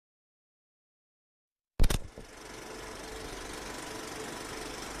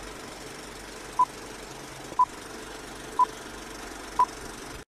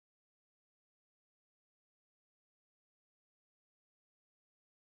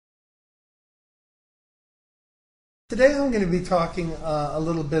Today I'm going to be talking a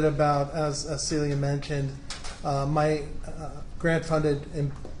little bit about, as Celia mentioned, my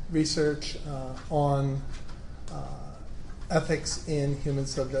grant-funded research on ethics in human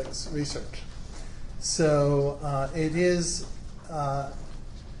subjects research. So it is a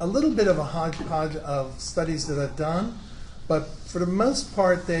little bit of a hodgepodge of studies that I've done, but for the most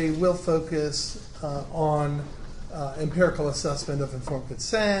part they will focus on empirical assessment of informed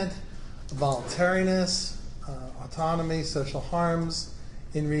consent, voluntariness, autonomy, social harms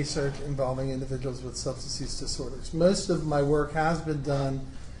in research involving individuals with substance use disorders. Most of my work has been done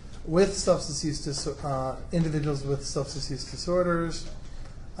with individuals with substance use disorders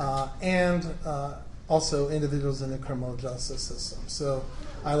and also individuals in the criminal justice system. So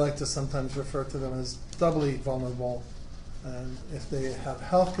I like to sometimes refer to them as doubly vulnerable, and if they have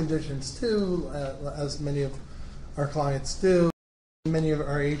health conditions too, as many of our clients do. Many of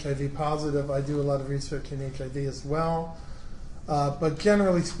are HIV positive. I do a lot of research in HIV as well. But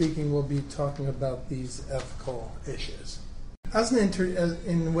generally speaking, we'll be talking about these ethical issues. As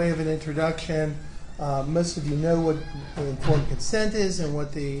in way of an introduction, most of you know what informed consent is and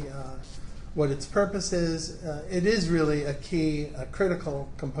what its purpose is. It is really a critical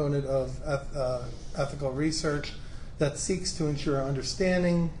component of ethical research that seeks to ensure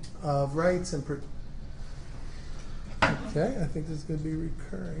understanding of rights and Okay, I think this is going to be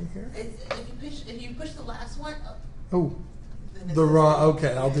recurring here. If you push the last one. Oh, the wrong.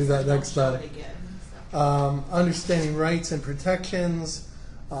 Okay, I'll do that next time. Understanding rights and protections,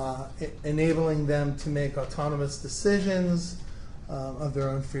 enabling them to make autonomous decisions of their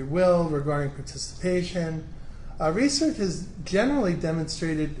own free will regarding participation. Research has generally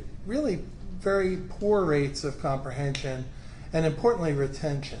demonstrated really very poor rates of comprehension. And importantly,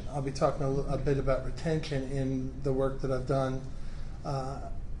 retention. I'll be talking a bit about retention in the work that I've done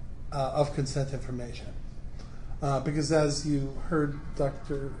of consent information. Because as you heard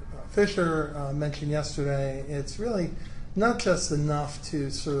Dr. Fisher mention yesterday, it's really not just enough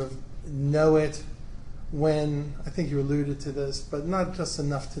to sort of know it when, I think you alluded to this, but not just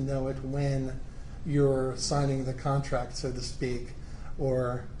enough to know it when you're signing the contract, so to speak,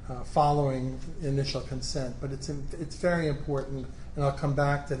 or following initial consent, but it's very important, and I'll come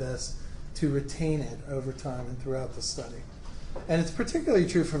back to this, to retain it over time and throughout the study. And it's particularly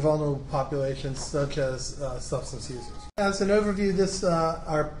true for vulnerable populations such as substance users. As an overview,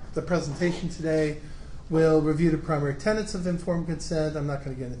 the presentation today will review the primary tenets of informed consent. I'm not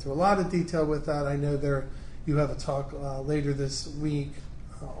going to get into a lot of detail with that. I know you have a talk later this week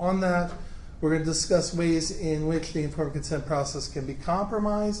on that. We're going to discuss ways in which the informed consent process can be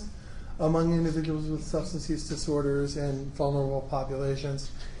compromised among individuals with substance use disorders and vulnerable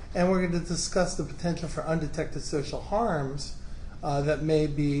populations. And we're going to discuss the potential for undetected social harms that may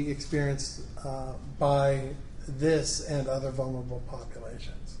be experienced by this and other vulnerable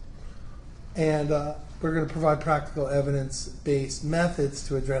populations. And we're going to provide practical evidence-based methods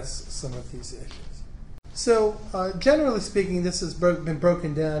to address some of these issues. So generally speaking, this has been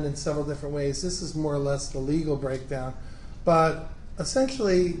broken down in several different ways. This is more or less the legal breakdown. But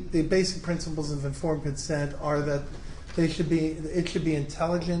essentially, the basic principles of informed consent are that it should be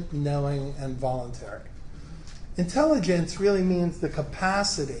intelligent, knowing, and voluntary. Intelligence really means the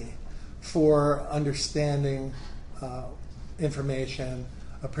capacity for understanding information,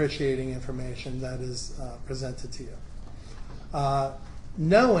 appreciating information that is presented to you.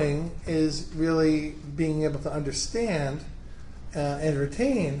 Knowing is really being able to understand and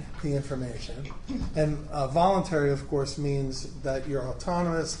retain the information. And voluntary, of course, means that you're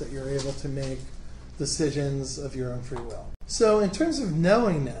autonomous, that you're able to make decisions of your own free will. So in terms of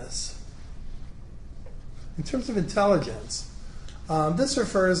knowingness, in terms of intelligence, this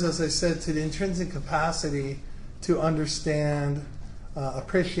refers, as I said, to the intrinsic capacity to understand,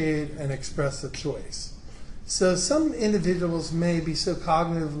 appreciate, and express a choice. So some individuals may be so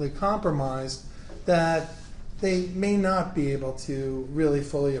cognitively compromised that they may not be able to really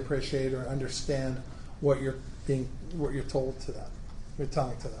fully appreciate or understand what you're told to them, you're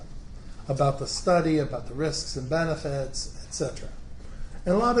telling to them about the study, about the risks and benefits, etc.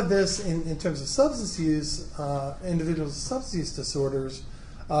 And a lot of this, in terms of substance use, individuals with substance use disorders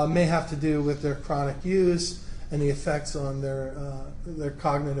may have to do with their chronic use and the effects on their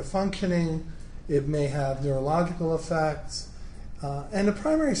cognitive functioning. It may have neurological effects. And the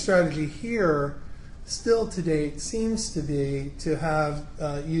primary strategy here, still to date, seems to be to have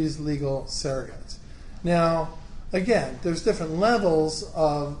used legal surrogates. Now, again, there's different levels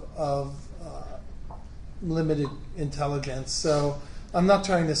of limited intelligence. So I'm not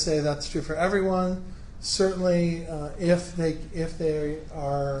trying to say that's true for everyone. Certainly, if they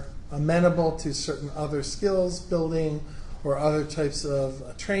are amenable to certain other skills building or other types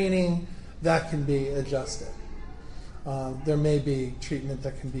of training, that can be adjusted. There may be treatment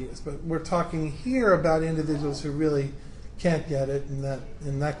that can be used, but we're talking here about individuals who really can't get it, and that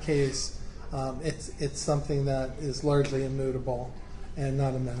in that case, it's something that is largely immutable and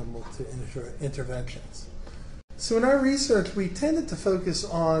not amenable to interventions. So in our research, we tended to focus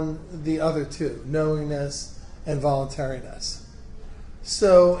on the other two, knowingness and voluntariness.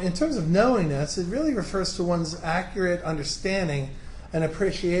 So in terms of knowingness, it really refers to one's accurate understanding and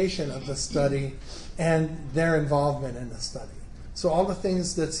appreciation of the study and their involvement in the study. So all the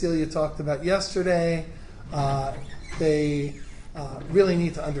things that Celia talked about yesterday, they really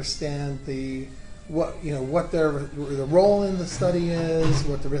need to understand what their role in the study is,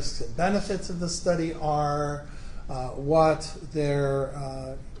 what the risks and benefits of the study are, what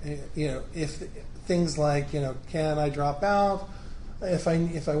their if things like can I drop out if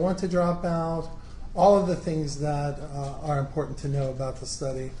I want to drop out, all of the things that are important to know about the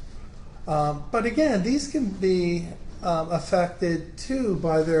study. But again, these can be affected too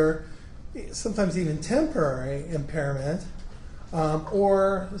by their sometimes even temporary impairment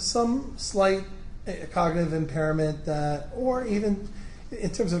or some slight cognitive impairment that, or even in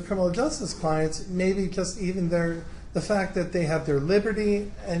terms of criminal justice clients, maybe just even the fact that they have their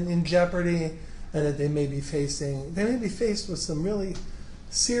liberty and in jeopardy, and that they may be faced with some really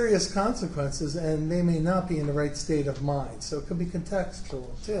serious consequences, and they may not be in the right state of mind. So it could be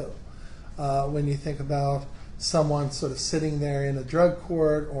contextual too. When you think about someone sort of sitting there in a drug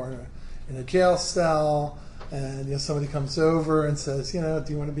court or in a jail cell, and somebody comes over and says, do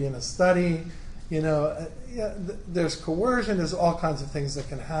you want to be in a study? There's coercion, there's all kinds of things that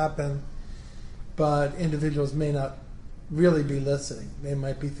can happen, but individuals may not really be listening. They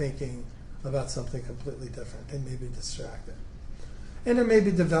might be thinking about something completely different. They may be distracted. And there may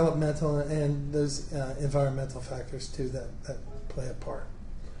be developmental and those environmental factors too that play a part.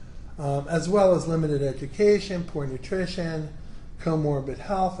 As well as limited education, poor nutrition, comorbid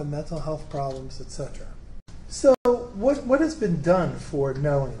health and mental health problems, etc. So what has been done for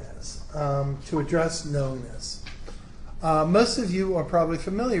knowingness, to address knowingness? Most of you are probably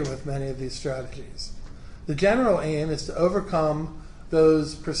familiar with many of these strategies. The general aim is to overcome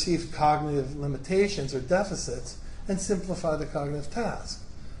those perceived cognitive limitations or deficits and simplify the cognitive task.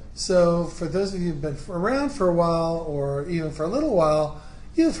 So for those of you who've been around for a while or even for a little while,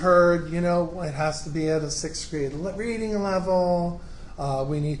 you've heard, it has to be at a 6th grade reading level.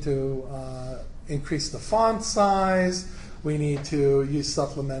 We need to increase the font size. We need to use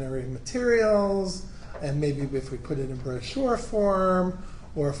supplementary materials. And maybe if we put it in brochure form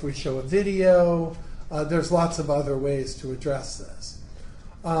or if we show a video, there's lots of other ways to address this.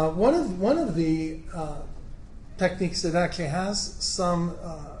 One of the techniques that actually has some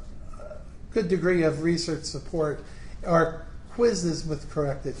good degree of research support are quizzes with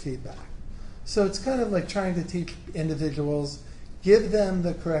corrected feedback. So it's kind of like trying to teach individuals, give them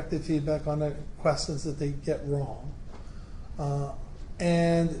the corrected feedback on the questions that they get wrong,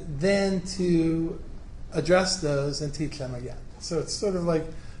 and then to address those and teach them again. So it's sort of like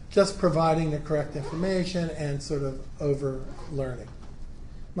just providing the correct information and sort of over-learning.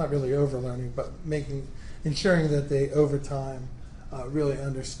 Not really over-learning, but ensuring that they, over time, really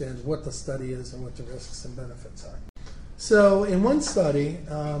understand what the study is and what the risks and benefits are. So in one study,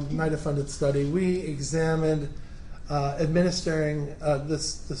 NIDA-funded study, we examined administering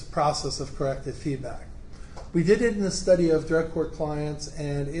this process of corrected feedback. We did it in a study of drug court clients,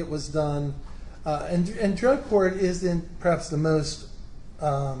 and it was done, and drug court is in perhaps the most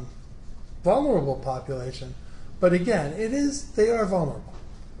vulnerable population, but again, they are vulnerable.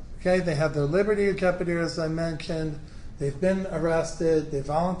 Okay, they have their liberty or jeopardy, as I mentioned. They've been arrested. They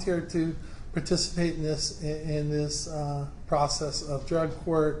volunteered to participate in this process of drug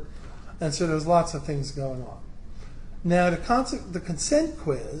court, and so there's lots of things going on. Now, the consent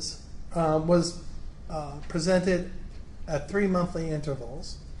quiz was presented at 3 monthly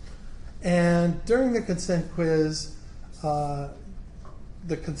intervals, and during the consent quiz would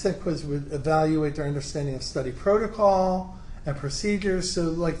evaluate their understanding of study protocol and procedures. So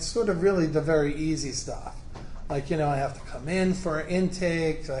like sort of really the very easy stuff. Like, I have to come in for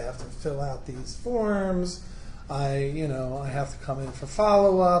intake, I have to fill out these forms, I have to come in for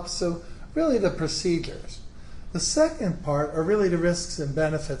follow-up. So really the procedures. The second part are really the risks and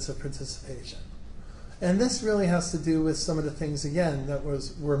benefits of participation. And this really has to do with some of the things, again, that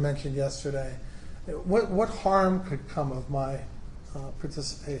were mentioned yesterday. What harm could come of my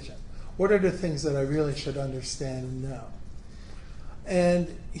participation? What are the things that I really should understand and know?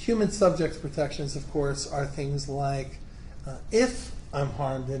 And human subject protections, of course, are things like, if I'm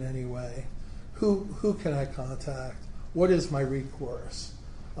harmed in any way, who can I contact? What is my recourse?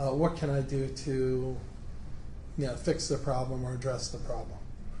 What can I do to fix the problem or address the problem?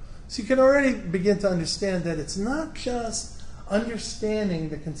 So you can already begin to understand that it's not just understanding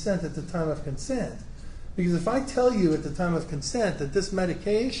the consent at the time of consent. Because if I tell you at the time of consent that this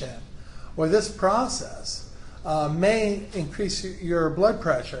medication or this process may increase your blood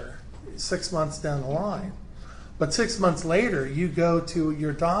pressure 6 months down the line, but 6 months later you go to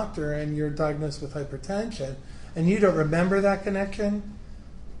your doctor and you're diagnosed with hypertension and you don't remember that connection,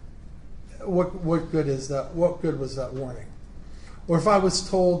 what good is that? What good was that warning? Or if I was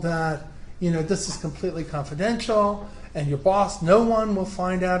told that, this is completely confidential and your boss, no one will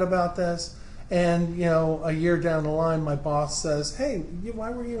find out about this, and, a year down the line my boss says, hey,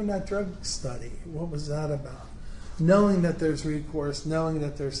 why were you in that drug study? What was that about? Knowing that there's recourse, knowing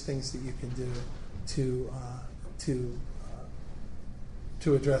that there's things that you can do to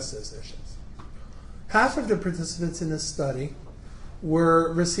address those issues. Half of the participants in this study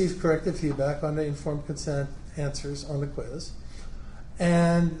received corrective feedback on the informed consent answers on the quiz,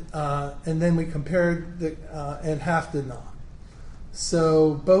 and then we compared and half did not.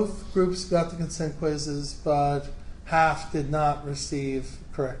 So both groups got the consent quizzes, but half did not receive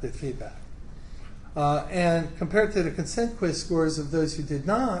corrective feedback. And compared to the consent quiz scores of those who did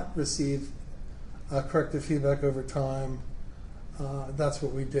not receive corrective feedback over time, that's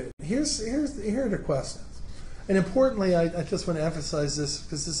what we did. Here are the questions. And importantly, I just want to emphasize this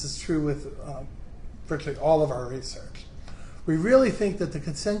because this is true with virtually all of our research. We really think that the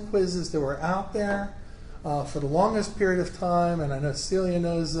consent quizzes that were out there for the longest period of time, and I know Celia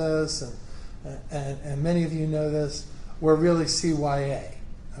knows this, and many of you know this, were really CYA,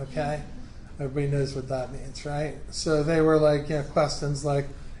 okay? Everybody knows what that means, right? So they were like questions like,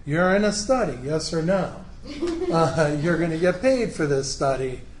 you're in a study, yes or no? You're going to get paid for this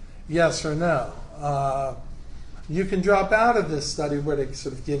study, yes or no? You can drop out of this study, where they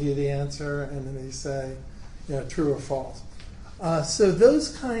sort of give you the answer and then they say, true or false. So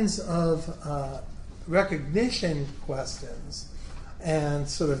those kinds of recognition questions and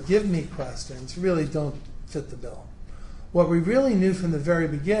sort of give me questions really don't fit the bill. What we really knew from the very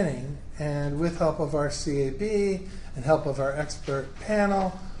beginning, and with help of our CAB and help of our expert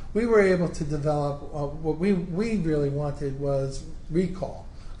panel, we were able to develop what we really wanted was recall,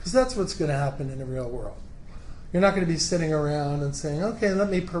 because that's what's going to happen in the real world. You're not going to be sitting around and saying, okay, let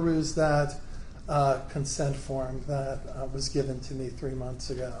me peruse that consent form that was given to me 3 months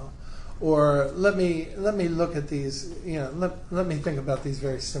ago. Or let me look at these, let me think about these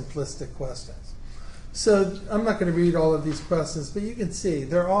very simplistic questions. So I'm not going to read all of these questions, but you can see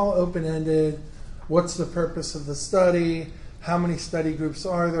they're all open-ended. What's the purpose of the study? How many study groups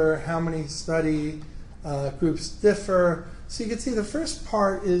are there? How many study groups differ? So you can see the first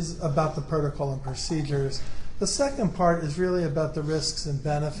part is about the protocol and procedures. The second part is really about the risks and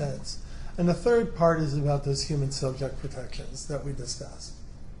benefits. And the third part is about those human subject protections that we discussed.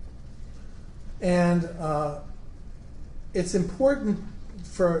 And it's important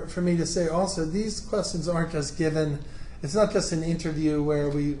for me to say also, these questions aren't just given, it's not just an interview where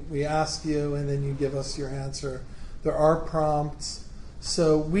we ask you and then you give us your answer. There are prompts.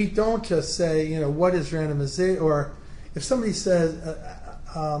 So we don't just say, what is randomization, or if somebody says,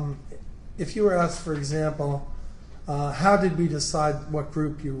 if you were asked, for example, how did we decide what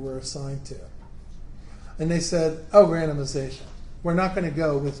group you were assigned to? And they said, oh, randomization. We're not going to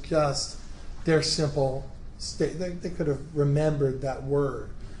go with just their simple state. They could have remembered that word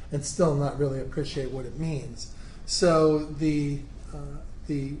and still not really appreciate what it means. So the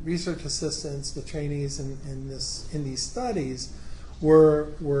research assistants, the trainees in these studies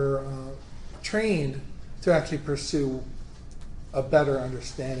were trained to actually pursue a better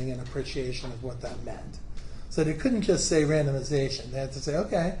understanding and appreciation of what that meant. So they couldn't just say randomization. They had to say,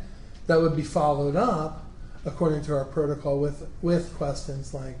 okay, that would be followed up according to our protocol with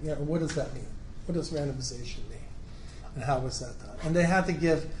questions like, what does that mean? What does randomization mean? And how was that done? And they had to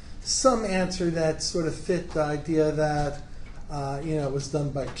give some answer that sort of fit the idea that it was done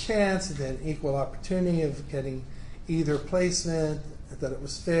by chance, that they had equal opportunity of getting either placement, that it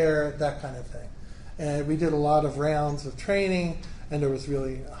was fair, that kind of thing. And we did a lot of rounds of training, and there was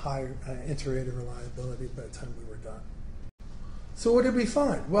really high inter-rater reliability by the time we were done. So what did we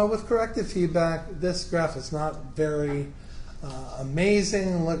find? Well, with corrective feedback, this graph is not very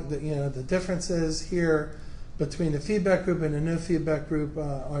amazing. Look, the differences here between the feedback group and the no feedback group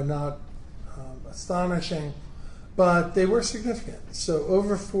are not astonishing, but they were significant. So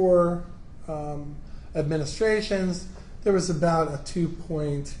over 4 administrations, there was about a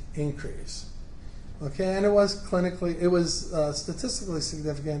 2-point increase. Okay, and it was statistically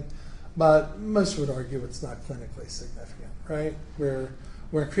significant, but most would argue it's not clinically significant, right? We're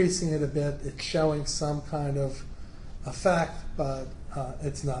increasing it a bit. It's showing some kind of effect, but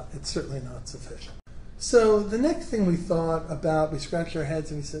it's certainly not sufficient. So the next thing we thought about, we scratched our heads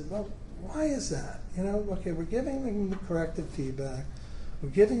and we said, well, why is that? Okay, we're giving them the corrective feedback. We're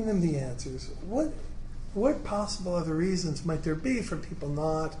giving them the answers. What possible other reasons might there be for people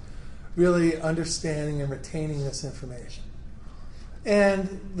not really understanding and retaining this information?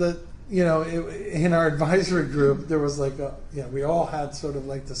 And in our advisory group, there was we all had sort of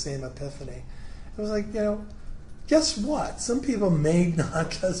like the same epiphany. It was like, guess what? Some people may not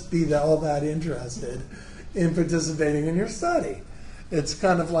just be all that interested in participating in your study. It's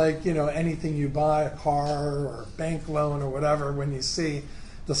kind of like, anything you buy, a car or a bank loan or whatever, when you see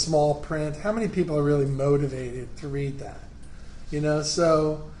the small print, how many people are really motivated to read that?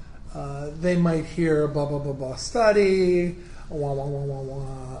 So they might hear blah, blah, blah, blah, study, wah, wah, wah, wah,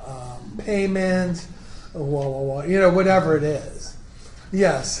 wah, payment, wah, wah, wah, whatever it is.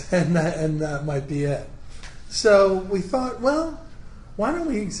 Yes, and that might be it. So we thought, well, why don't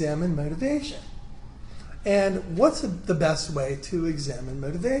we examine motivation? And what's the best way to examine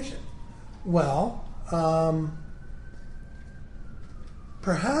motivation? Well,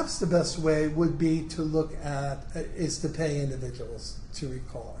 perhaps the best way would be to is to pay individuals to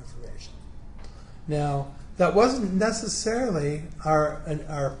recall information. Now, that wasn't necessarily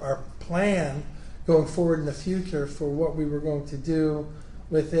our plan going forward in the future for what we were going to do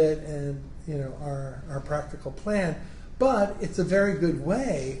with it and our practical plan, but it's a very good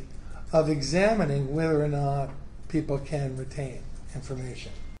way of examining whether or not people can retain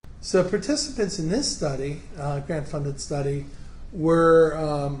information. So participants in this study, grant-funded study, were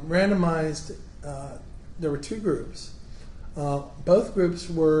randomized. There were 2 groups. Both groups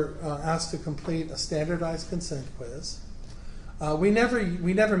were asked to complete a standardized consent quiz. We never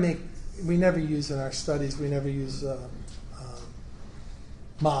use in our studies. We never use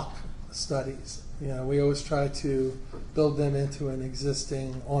mock studies. We always try to build them into an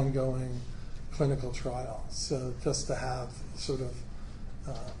existing, ongoing clinical trial. So just to have sort of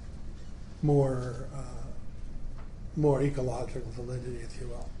more ecological validity, if you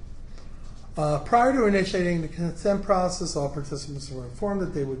will. Prior to initiating the consent process, all participants were informed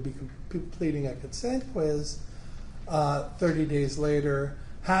that they would be completing a consent quiz. 30 days later,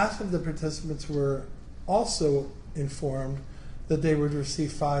 half of the participants were also informed that they would receive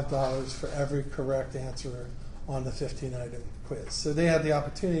 $5 for every correct answer on the 15-item quiz. So they had the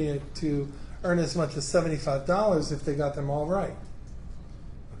opportunity to earn as much as $75 if they got them all right.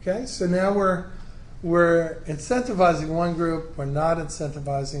 Okay, so now we're incentivizing one group, we're not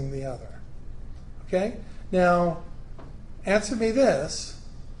incentivizing the other. Okay, now answer me this.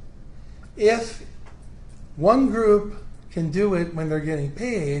 If one group can do it when they're getting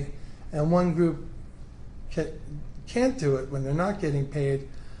paid and one group can't do it when they're not getting paid,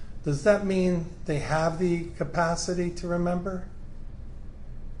 does that mean they have the capacity to remember?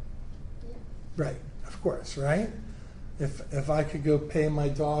 Yeah. Right, of course, right? If I could go pay my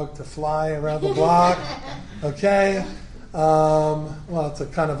dog to fly around the block, okay? Well, it's a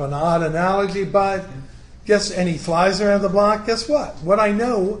kind of an odd analogy, but and he flies around the block, guess what? What I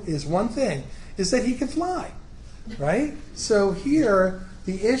know is one thing, is that he can fly, right? So here,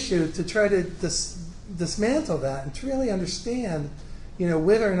 the issue to try to dismantle that and to really understand,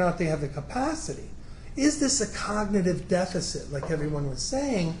 whether or not they have the capacity. Is this a cognitive deficit, like everyone was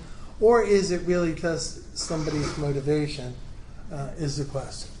saying, or is it really just somebody's motivation is the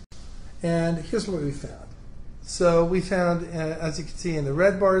question. And here's what we found. So we found, as you can see, in the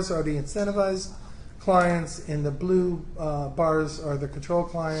red bars are the incentivized clients, in the blue bars are the control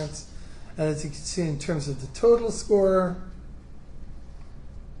clients, and as you can see in terms of the total score,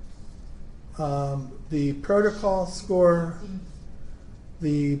 the protocol score,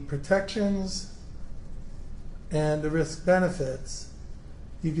 the protections, and the risk benefits,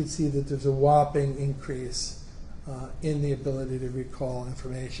 you can see that there's a whopping increase in the ability to recall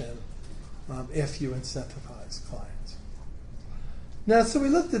information if you incentivize clients. Now, so we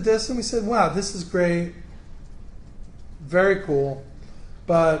looked at this and we said, wow, this is great, very cool,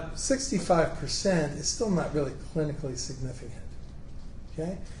 but 65% is still not really clinically significant.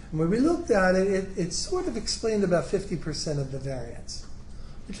 Okay? And when we looked at it, it sort of explained about 50% of the variance,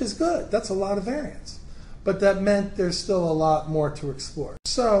 which is good. That's a lot of variance. But that meant there's still a lot more to explore.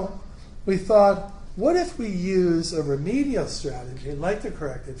 So we thought, what if we use a remedial strategy like the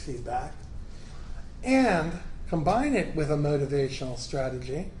corrected feedback and combine it with a motivational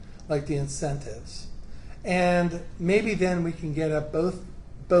strategy like the incentives And maybe then we can get at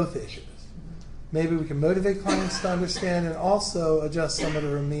both issues. Maybe we can motivate clients to understand and also adjust some of the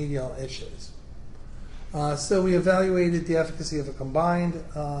remedial issues. So we evaluated the efficacy of a combined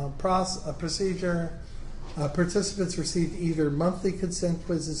procedure. Participants received either monthly consent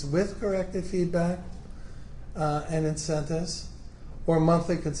quizzes with corrective feedback and incentives, or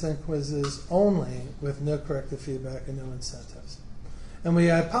monthly consent quizzes only with no corrective feedback and no incentives. And we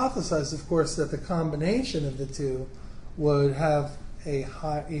hypothesized, of course, that the combination of the two would have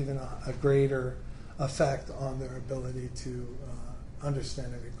even a greater effect on their ability to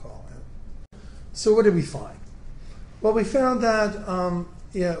understand and recall it. So what did we find? Well, we found that,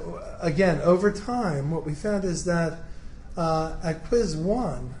 again, over time, what we found is that at quiz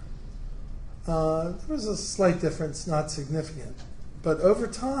 1, there was a slight difference, not significant. But over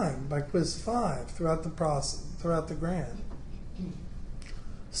time, by quiz 5, throughout the process, throughout the grant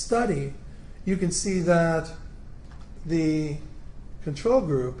study, you can see that the control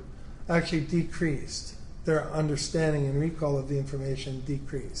group actually decreased. Their understanding and recall of the information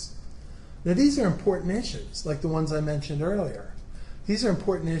decreased. Now, these are important issues, like the ones I mentioned earlier. These are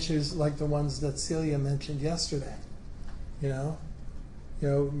important issues like the ones that Celia mentioned yesterday.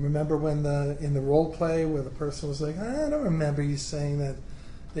 Remember when in the role play where the person was like, I don't remember you saying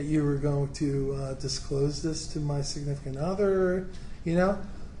that you were going to disclose this to my significant other,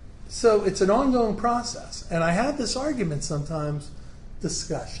 So it's an ongoing process. And I have this argument sometimes,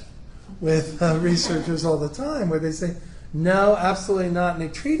 discussion, with researchers all the time where they say, no, absolutely not. And they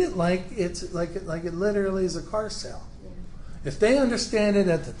treat it like it literally is a car sale. If they understand it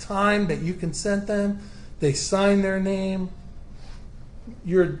at the time that you consent them, they sign their name,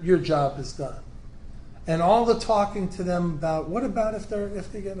 your job is done. And all the talking to them about what about if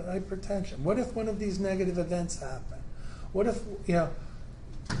they get hypertension? What if one of these negative events happen? What if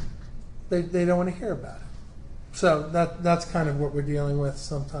they don't want to hear about it? So that's kind of what we're dealing with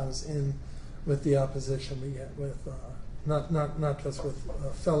sometimes with the opposition we get with not just with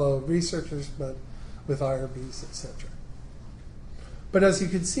fellow researchers, but with IRBs, etc. But as you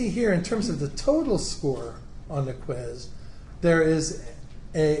can see here, in terms of the total score on the quiz, there is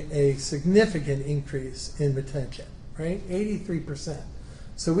a significant increase in retention, right? 83%.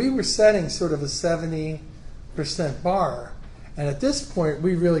 So we were setting sort of a 70% bar, and at this point,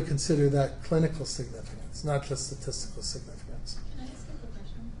 we really consider that clinical significance, not just statistical significance. Can I ask a quick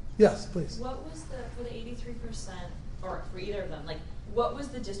question? Yes, please. What was for the 83%, or for either of them, what was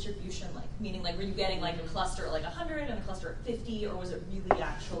the distribution like? Meaning, were you getting a cluster at 100 and a cluster at 50, or was it really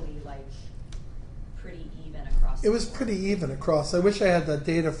actually pretty even across? It was pretty even across. I wish I had that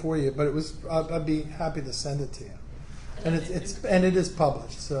data for you, but it was. I'd be happy to send it to you. And it is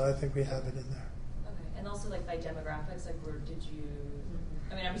published, so I think we have it in there. Okay, and also by demographics, where did you?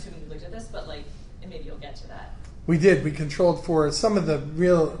 I mean, I'm assuming you looked at this, but and maybe you'll get to that. We did. We controlled for some of the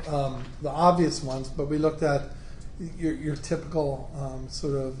real, the obvious ones, but we looked at your typical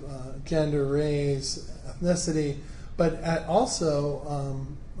sort of gender, race, ethnicity, but also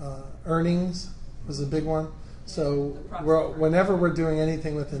earnings was a big one. So whenever we're doing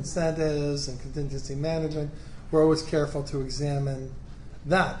anything with incentives and contingency management, we're always careful to examine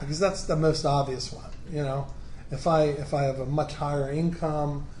that because that's the most obvious one. If I have a much higher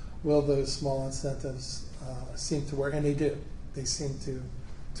income, will those small incentives seem to work? And they do. They seem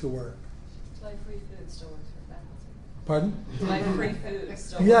to work. So free food still works for faculty. Pardon? Free food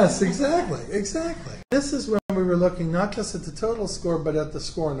still Yes, exactly. This is when we were looking not just at the total score, but at the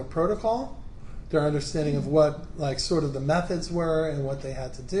score in the protocol, their understanding of what sort of the methods were and what they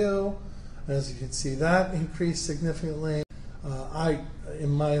had to do. And as you can see, that increased significantly. In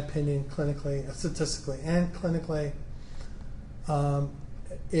my opinion, statistically and clinically,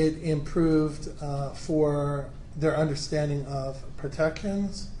 it improved for their understanding of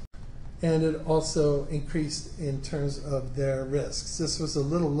protections, and it also increased in terms of their risks. This was a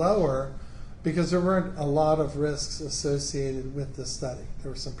little lower because there weren't a lot of risks associated with the study.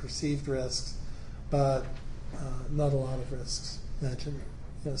 There were some perceived risks, but not a lot of risks mentioned.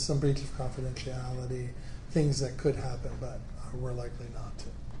 Some breach of confidentiality, things that could happen, but were likely not to.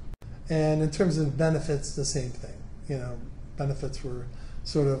 And in terms of benefits, the same thing. Benefits were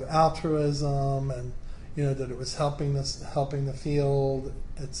sort of altruism, and that it was helping the field,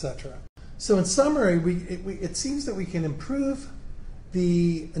 etc. So in summary, it seems that we can improve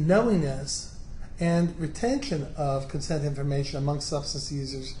the knowingness and retention of consent information among substance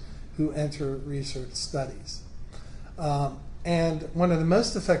users who enter research studies. And one of the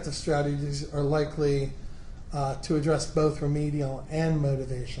most effective strategies are likely to address both remedial and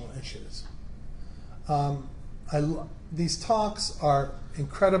motivational issues. These talks are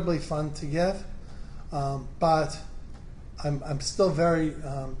incredibly fun to give. But I'm still very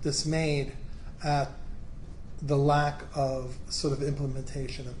dismayed at the lack of sort of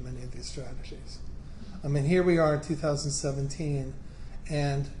implementation of many of these strategies. I mean, here we are in 2017,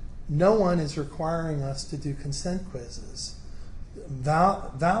 and no one is requiring us to do consent quizzes,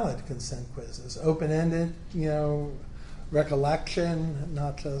 valid consent quizzes, open-ended, recollection,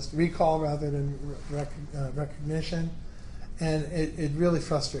 not just recall rather than recognition. And it really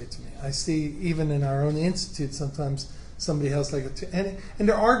frustrates me. I see even in our own institute sometimes somebody has like and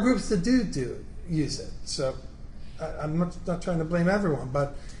there are groups that do use it. So I'm not trying to blame everyone,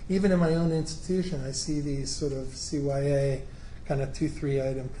 but even in my own institution, I see these sort of CYA kind of 2-3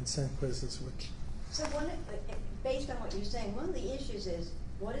 item consent quizzes, which. So based on what you're saying, one of the issues is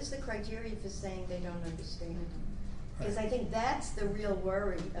what is the criteria for saying they don't understand? Because I think that's the real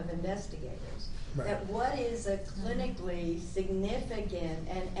worry of investigators. Right. That what is a clinically significant,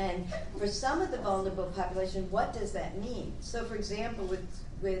 and for some of the vulnerable population, what does that mean? So, for example,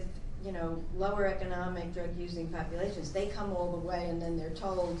 with lower economic drug using populations, they come all the way and then they're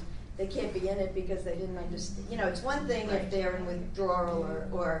told they can't be in it because they didn't understand. It's one thing if they're in withdrawal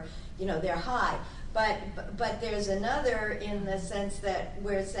or they're high. But there's another in the sense that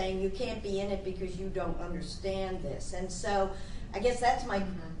we're saying you can't be in it because you don't understand this. And so I guess that's my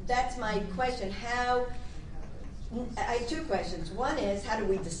question. I have two questions. One is, how do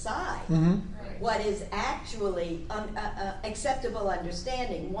we decide what is actually acceptable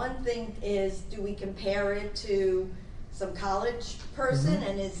understanding? One thing is, do we compare it to some college person,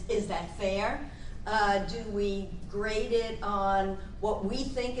 and is that fair? Do we grade it on what we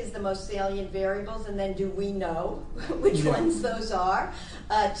think is the most salient variables, and then do we know which ones those are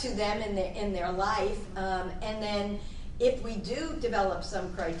to them in their life? And then if we do develop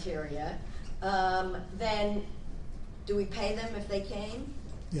some criteria, then do we pay them if they came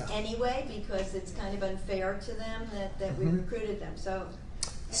anyway, because it's kind of unfair to them that we recruited them?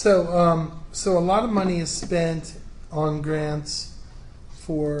 So a lot of money is spent on grants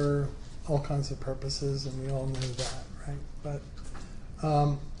for all kinds of purposes, and we all know that, right? But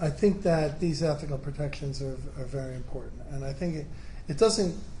I think that these ethical protections are very important, and I think it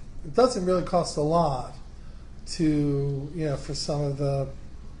doesn't really cost a lot to for some of the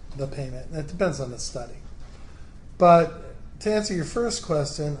payment. It depends on the study. But to answer your first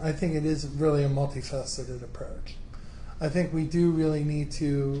question, I think it is really a multifaceted approach. I think we do really need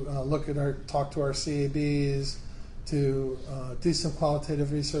to talk to our CABs, to do some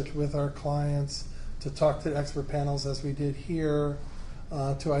qualitative research with our clients, to talk to expert panels as we did here,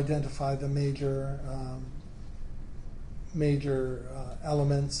 to identify the major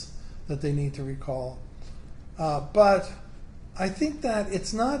elements that they need to recall. But I think that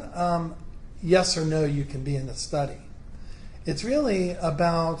it's not yes or no you can be in a study. It's really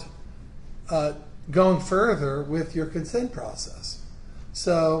about going further with your consent process.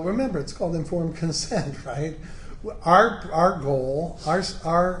 So remember, it's called informed consent, right? Our goal,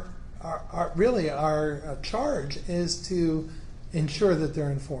 our charge is to ensure that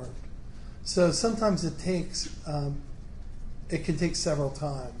they're informed. So sometimes it can take several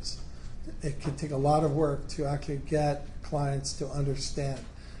times. It can take a lot of work to actually get clients to understand.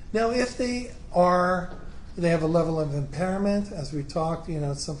 Now, if they have a level of impairment, as we talked,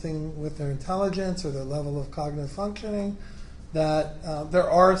 something with their intelligence or their level of cognitive functioning, that there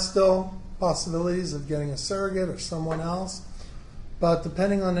are still possibilities of getting a surrogate or someone else. But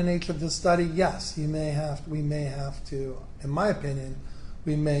depending on the nature of the study, yes, we may have to, in my opinion,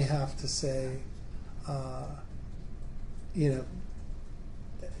 we may have to say, they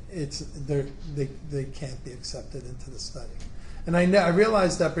can't be accepted into the study. And I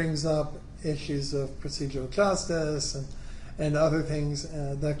realize that brings up issues of procedural justice and other things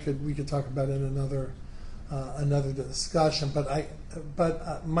we could talk about in another discussion.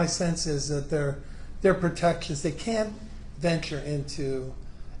 But my sense is that their protections, they can't venture into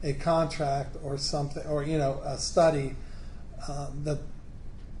a contract or something, or a study that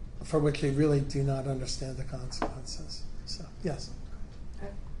for which they really do not understand the consequences. So yes.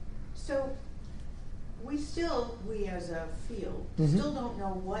 So we as a field still don't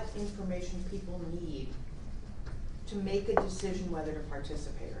know what information people need to make a decision whether to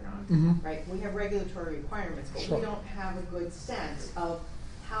participate or not, right? We have regulatory requirements, but we don't have a good sense of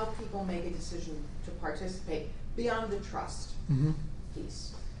how people make a decision to participate beyond the trust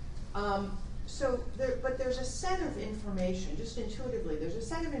piece. But there's a set of information, just intuitively, there's a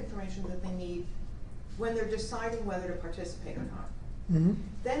set of information that they need when they're deciding whether to participate or not.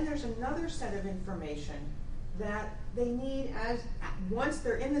 Then there's another set of information that they need once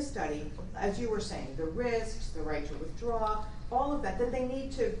they're in the study, as you were saying, the risks, the right to withdraw, all of that they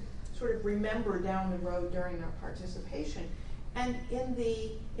need to sort of remember down the road during their participation. And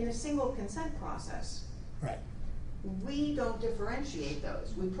in a single consent process, Right. we don't differentiate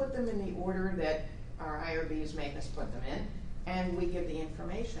those. We put them in the order that our IRBs make us put them in, and we give the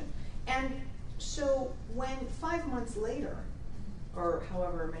information. And so when 5 months later, or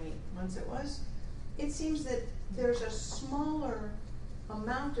however many months it was, it seems that there's a smaller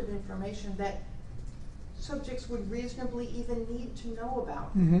amount of information that subjects would reasonably even need to know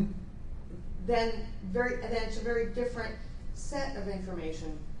about. Mm-hmm. Then it's a very different set of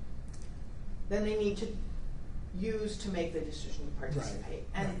information than they need to use to make the decision to participate.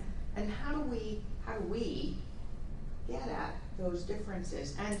 Right. And how do we get at those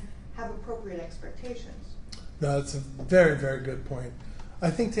differences and have appropriate expectations? No, that's a very, very good point.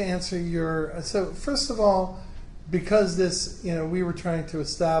 I think to answer so first of all, because this, we were trying to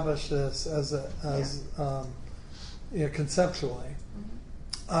establish this as conceptually,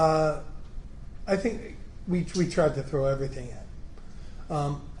 I think we tried to throw everything in.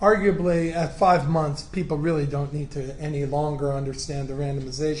 Arguably, at 5 months, people really don't need to any longer understand the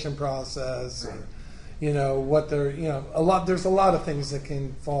randomization process, or, what they're, there's a lot of things that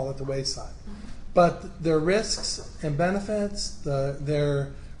can fall at the wayside. But their risks and benefits,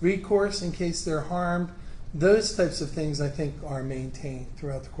 their recourse in case they're harmed, those types of things I think are maintained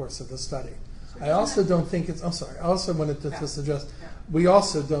throughout the course of the study. I also don't think it's, I'm sorry, I also wanted to just address, we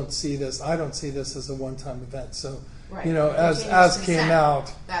also don't see this, I don't see this as a one-time event. So, as came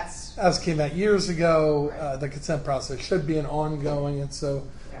out years ago, the consent process should be an ongoing, and so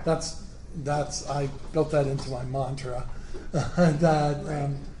that's I built that into my mantra, that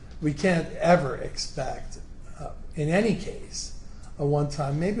we can't ever expect, in any case, a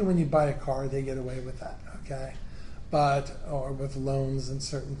one-time. Maybe when you buy a car, they get away with that, okay? Or with loans and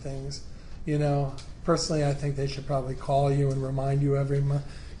certain things. Personally, I think they should probably call you and remind you every month,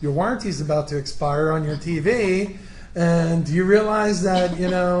 your warranty's about to expire on your TV, and do you realize that,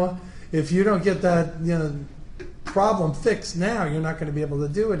 if you don't get that, problem fixed now, you're not going to be able to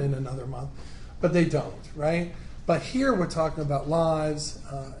do it in another month. But they don't, right? But here we're talking about lives,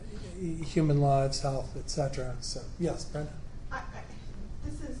 human lives, health, etc. So, yes, Brenda?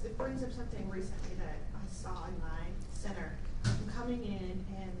 It brings up something recently that I saw in my center. I'm coming in,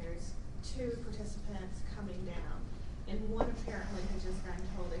 and there's 2 participants coming down, and one apparently had just gotten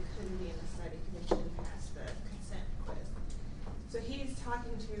told they couldn't be in the study because they couldn't pass the consent quiz. So he's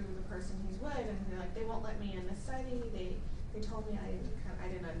talking to the person he's with, and they're like, they won't let me in the study. They told me I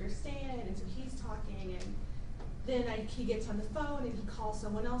didn't understand, and so he's talking, and then he gets on the phone and he calls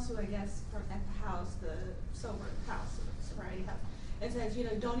someone else who I guess from at the house, the sober house, the sobriety house, and says,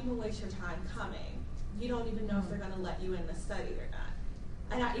 don't even waste your time coming. You don't even know if they're going to let you in the study or not.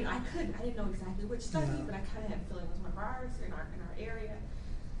 And I didn't know exactly which study, but I kind of had a feeling it was one of ours in our area.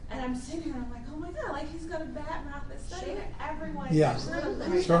 And I'm sitting here and I'm like, oh my God, he's going to badmouth this study to everyone. Yeah.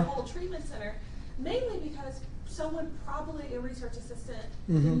 The whole treatment center, mainly because someone, probably a research assistant,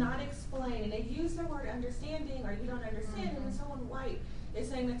 did not explain, and they use the word understanding or you don't understand, and when someone white is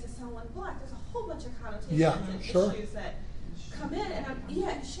saying that to someone black, there's a whole bunch of connotations and issues that come in, and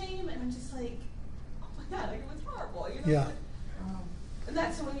and shame, and I'm just like, oh my God, it was horrible, Yeah. And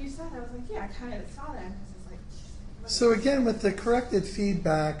that's when you said, I was like, yeah, I kind of saw that, because it's like. So again, with the corrected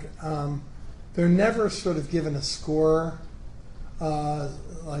feedback, they're never sort of given a score,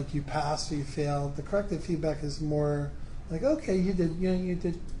 like you passed or you failed. The corrected feedback is more like, okay, you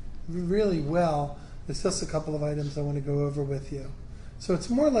did really well. There's just a couple of items I want to go over with you. So it's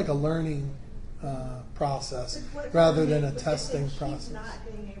more like a learning process rather than a testing process. Not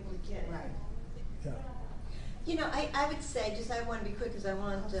being able to get it. Yeah. I would say, I want to be quick because I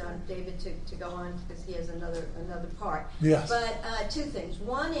want David to go on because he has another part. Yes. But 2 things.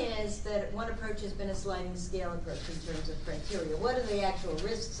 One is that one approach has been a sliding scale approach in terms of criteria. What are the actual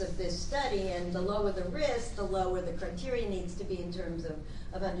risks of this study? And the lower the risk, the lower the criteria needs to be in terms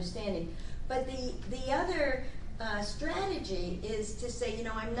of understanding. But the other strategy is to say,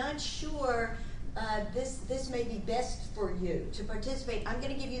 I'm not sure this may be best for you to participate. I'm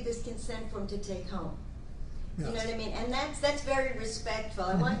going to give you this consent form to take home. Yes. You know what I mean? And that's very respectful.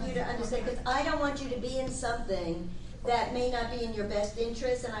 I want you to understand, because I don't want you to be in something that may not be in your best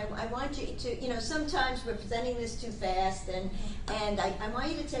interest, and I want you to, sometimes we're presenting this too fast, and I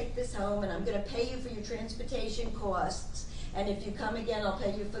want you to take this home, and I'm going to pay you for your transportation costs, and if you come again, I'll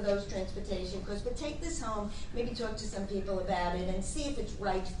pay you for those transportation costs, but take this home, maybe talk to some people about it, and see if it's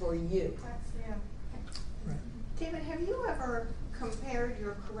right for you. Right. David, have you ever compared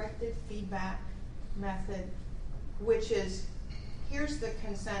your corrected feedback method, which is, here's the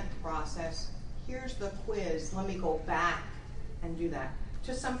consent process, here's the quiz, let me go back and do that,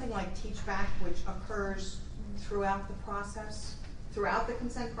 to something like teach back, which occurs throughout the process, throughout the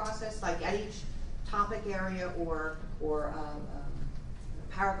consent process, like at each topic area or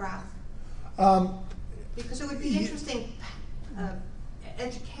paragraph? Because it would be interesting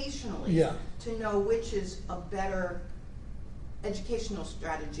educationally to know which is a better educational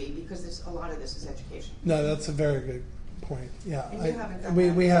strategy, because a lot of this is education. No, that's a very good point. Yeah, And you haven't done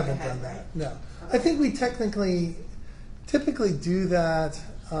we that. haven't Go ahead, done that. right? No, Okay. I think we typically do that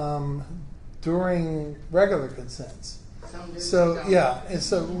during regular consents. Some do, So some yeah, and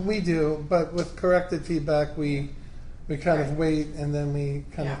so we do, but with corrected feedback, we kind of Right. wait and then we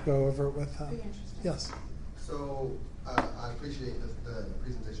kind Yeah. of go over it with them. Be interesting. Yes. So I appreciate the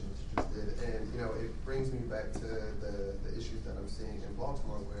presentation that you just did, and it brings me back to the issues that I'm seeing in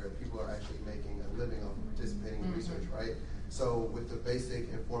Baltimore, where people are actually making a living off of participating in research, right? So with the basic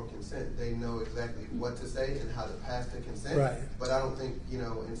informed consent, they know exactly what to say and how to pass the consent. Right. But I don't think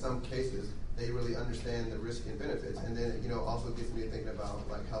in some cases they really understand the risk and benefits, and then also gets me thinking about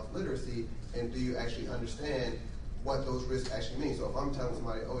like health literacy, and do you actually understand what those risks actually mean? So if I'm telling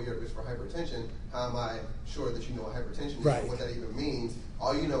somebody, oh, you're at risk for hypertension, how am I sure that you know what hypertension is, Right. or what that even means?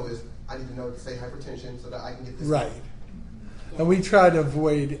 All you know is, I need to know to say hypertension so that I can get this. Right. And we try to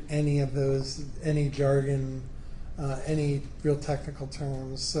avoid any of those, any jargon, any real technical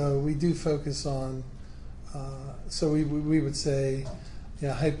terms. So we do focus on, so we would say,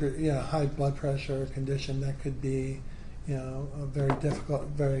 high blood pressure condition that could be, a very difficult,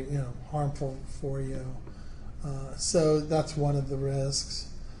 very, harmful for you. So that's one of the risks.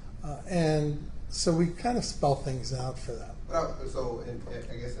 And so we kind of spell things out for them. I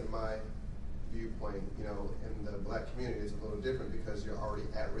guess in my viewpoint, in the black community, it's a little different because you're already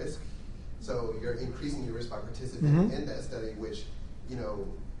at risk. So you're increasing your risk by participating in that study, which,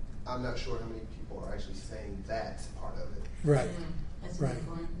 I'm not sure how many people are actually saying that's part of it. Right. That's a Right. good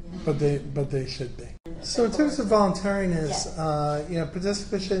one. Yeah. But they should be. So in terms of voluntariness,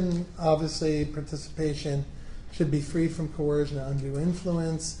 participation should be free from coercion and undue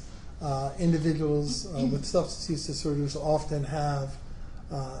influence. Individuals with substance use disorders often have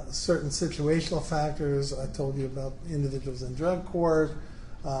certain situational factors. I told you about individuals in drug court,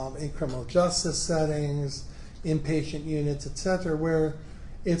 in criminal justice settings, inpatient units, etc., where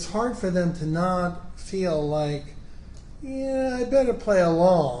it's hard for them to not feel like, I better play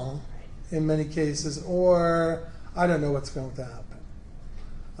along in many cases, or I don't know what's going to happen.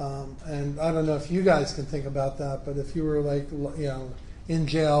 And I don't know if you guys can think about that, but if you were in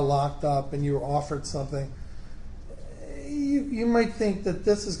jail, locked up, and you were offered something, you might think that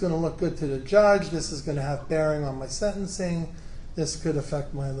this is going to look good to the judge, this is going to have bearing on my sentencing, this could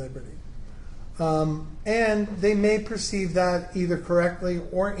affect my liberty. And they may perceive that either correctly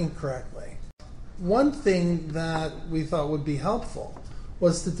or incorrectly. One thing that we thought would be helpful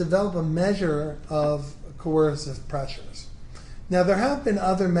was to develop a measure of coercive pressures. Now, there have been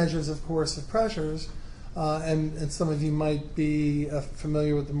other measures of coercive pressures, and some of you might be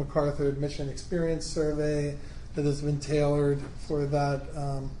familiar with the MacArthur Admission Experience Survey that has been tailored for that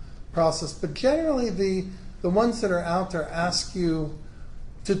process. But generally, the ones that are out there ask you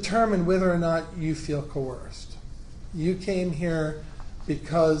to determine whether or not you feel coerced. You came here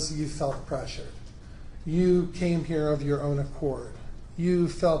because you felt pressured. You came here of your own accord. You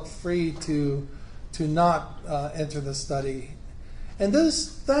felt free to not enter the study. And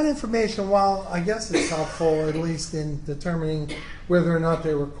that information, while I guess it's helpful, at least in determining whether or not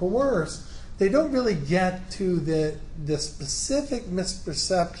they were coerced, they don't really get to the specific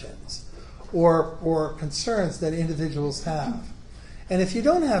misperceptions or concerns that individuals have. And if you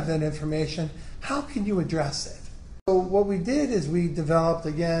don't have that information, how can you address it? So what we did is we developed,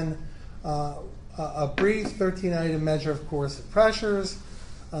 again, a brief 13-item measure of coercive pressures.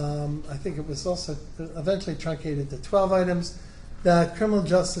 I think it was also eventually truncated to 12 items that criminal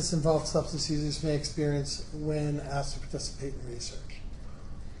justice involved substance users may experience when asked to participate in research.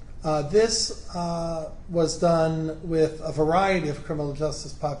 This was done with a variety of criminal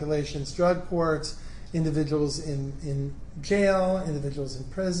justice populations, drug courts, individuals in jail, individuals in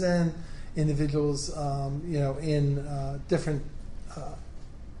prison, individuals in different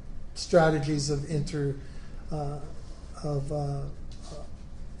strategies of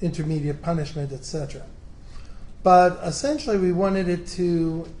intermediate punishment, etc. But essentially, we wanted it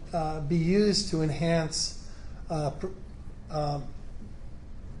to be used to enhance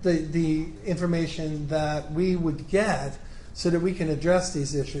the information that we would get so that we can address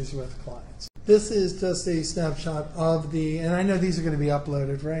these issues with clients. This is just a snapshot of and I know these are going to be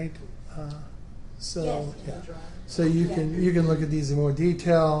uploaded, right? Yes. So you can look at these in more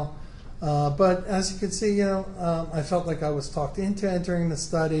detail. But as you can see, I felt like I was talked into entering the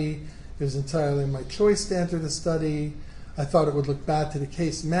study. It was entirely my choice to enter the study. I thought it would look bad to the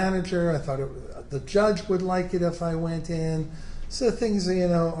case manager. I thought the judge would like it if I went in. So things,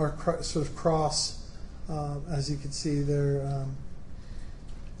 are sort of cross, as you can see, they're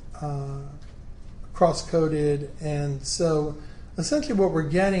cross-coded. And so essentially what we're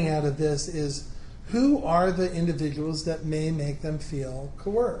getting out of this is who are the individuals that may make them feel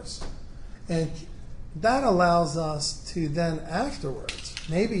coerced? And that allows us to then afterwards,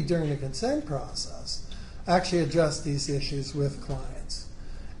 maybe during the consent process, actually address these issues with clients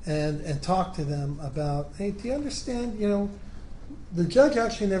and talk to them about, hey, do you understand, the judge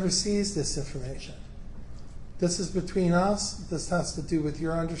actually never sees this information. This is between us. This has to do with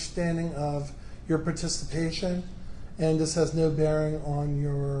your understanding of your participation, and this has no bearing on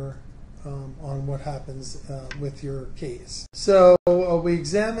your on what happens with your case. So we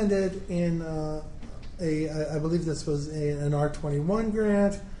examined it in I believe this was an R21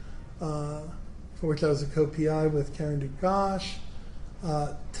 grant, for which I was a co-PI with Karen Dugash.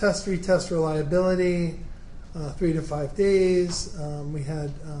 Retest reliability, 3 to 5 days. We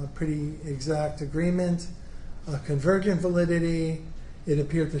had pretty exact agreement. Convergent validity, it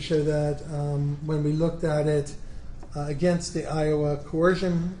appeared to show that when we looked at it against the Iowa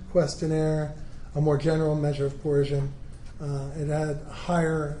coercion questionnaire, a more general measure of coercion, it had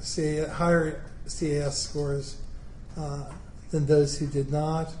higher CAS scores than those who did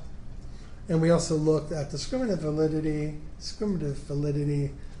not. And we also looked at discriminative validity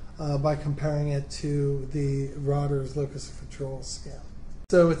by comparing it to the Rotter's locus of control scale.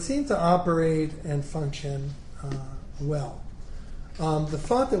 So it seemed to operate and function well. The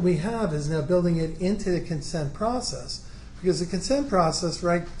thought that we have is now building it into the consent process, because the consent process,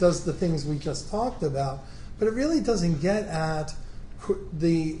 right, does the things we just talked about, but it really doesn't get at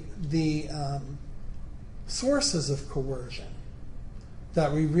the sources of coercion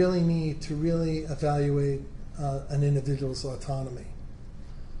that we really need to really evaluate an individual's autonomy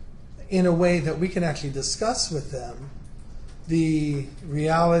in a way that we can actually discuss with them the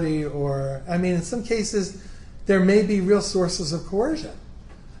reality, or, I mean, in some cases, there may be real sources of coercion.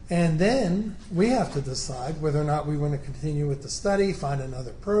 And then we have to decide whether or not we want to continue with the study, find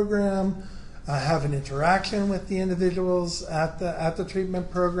another program, have an interaction with the individuals at the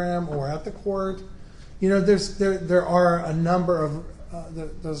treatment program or at the court. There are a number of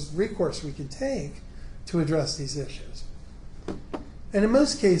those recourse we can take to address these issues. And in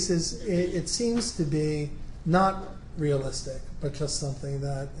most cases, it seems to be not realistic, but just something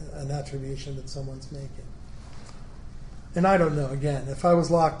an attribution that someone's making. And I don't know, again, if I was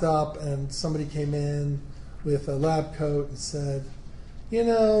locked up and somebody came in with a lab coat and said,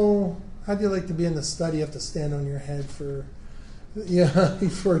 how'd you like to be in the study? You have to stand on your head for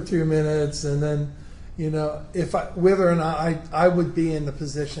 2 minutes, and then, whether or not I would be in the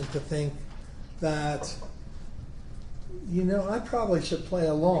position to think that, I probably should play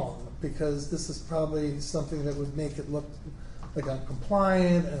along, because this is probably something that would make it look like I'm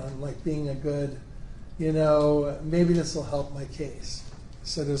compliant and I'm like being a good, maybe this will help my case.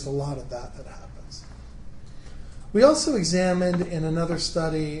 So there's a lot of that happens. We also examined in another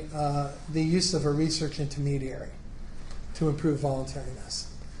study the use of a research intermediary to improve voluntariness.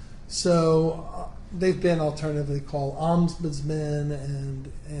 So they've been alternatively called ombudsmen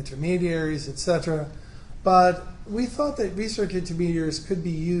and intermediaries, etc. But we thought that research intermediaries could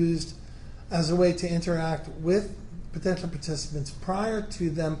be used as a way to interact with potential participants prior to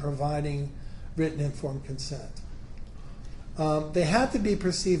them providing written informed consent. They had to be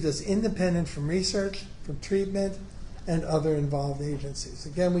perceived as independent from research, from treatment, and other involved agencies.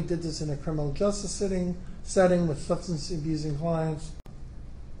 Again, we did this in a criminal justice setting with substance abusing clients.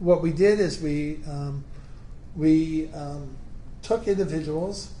 What we did is we took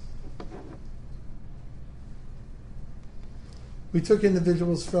individuals. We took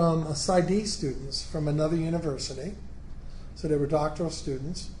individuals from PsyD students from another university, so they were doctoral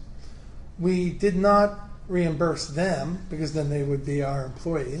students. We did not reimburse them, because then they would be our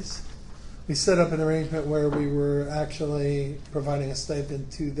employees. We set up an arrangement where we were actually providing a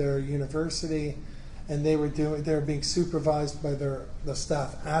stipend to their university, and they were being supervised by the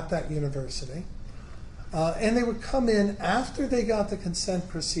staff at that university. And they would come in after they got the consent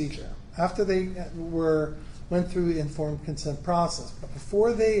procedure, after they went through the informed consent process, but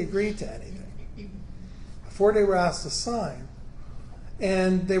before they agreed to anything, before they were asked to sign.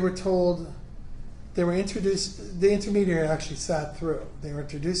 And they were told, they were introduced, the intermediary actually sat through. They were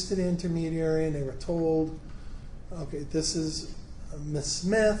introduced to the intermediary and they were told, okay, this is Ms.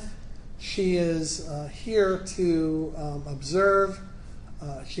 Smith. She is here to observe.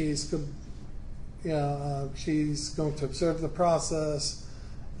 She's going to observe the process,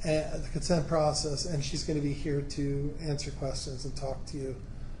 the consent process, and she's going to be here to answer questions and talk to you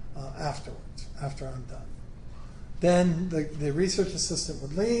afterwards, after I'm done. Then the research assistant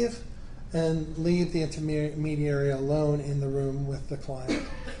would leave the intermediary alone in the room with the client,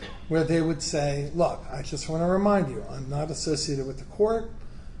 where they would say, look, I just want to remind you, I'm not associated with the court,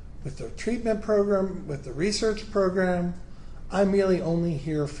 with the treatment program, with the research program. I'm really only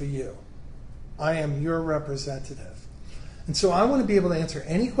here for you. I am your representative. And so I want to be able to answer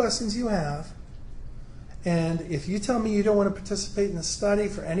any questions you have. And if you tell me you don't want to participate in the study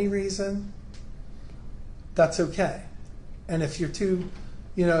for any reason, that's okay. And if you're too,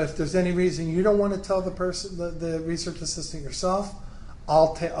 if there's any reason you don't want to tell the person, the research assistant yourself,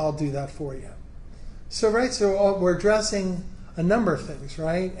 I'll do that for you. So we're addressing a number of things,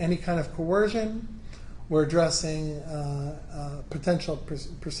 right? Any kind of coercion. We're addressing potential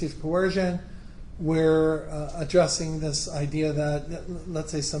perceived coercion. We're addressing this idea that,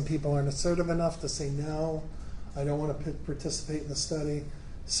 let's say some people aren't assertive enough to say, no, I don't want to participate in the study.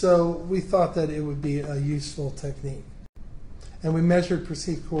 So we thought that it would be a useful technique. And we measured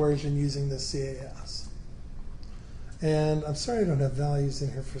perceived coercion using the CAS. And I'm sorry I don't have values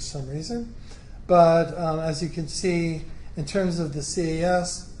in here for some reason. But as you can see, in terms of the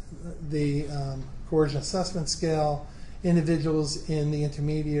CAS, the coercion assessment scale, individuals in the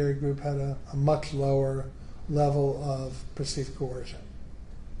intermediary group had a much lower level of perceived coercion.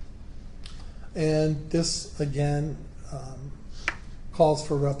 And this, again, calls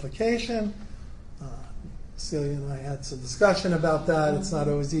for replication. Celia and I had some discussion about that. It's not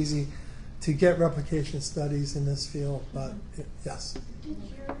always easy to get replication studies in this field, but yes. Did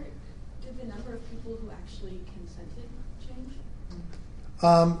the number of people who actually consented change?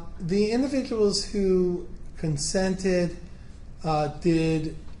 The individuals who consented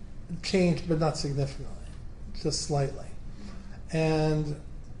did change, but not significantly, just slightly. And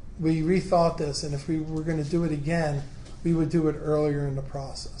we rethought this, and if we were going to do it again, we would do it earlier in the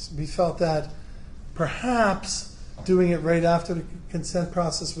process. We felt that perhaps doing it right after the consent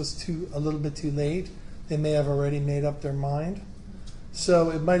process was a little bit too late. They may have already made up their mind. So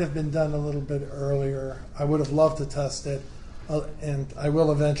it might have been done a little bit earlier. I would have loved to test it, and I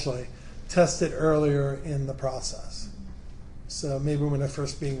will eventually test it earlier in the process. So maybe when they're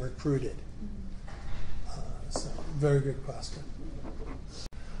first being recruited. So very good question.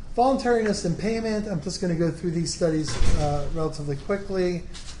 Voluntariness and payment. I'm just going to go through these studies relatively quickly.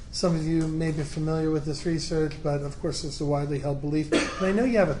 Some of you may be familiar with this research, but of course it's a widely held belief. And I know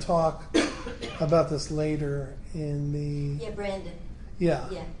you have a talk about this later in the... Yeah, Brandon. Yeah.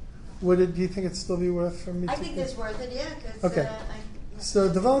 Yeah. Do you think it'd still be worth for me to... I think it's worth it, yeah. Cause, okay. So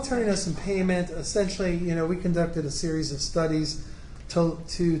the voluntariness and payment, essentially, we conducted a series of studies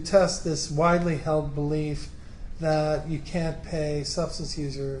to test this widely held belief that you can't pay substance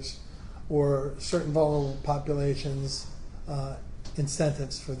users or certain vulnerable populations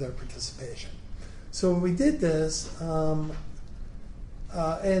incentives for their participation. So we did this,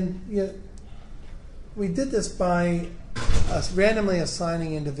 we did this by randomly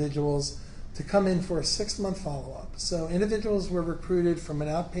assigning individuals to come in for a 6-month follow-up. So individuals were recruited from an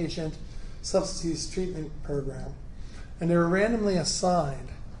outpatient substance use treatment program, and they were randomly assigned.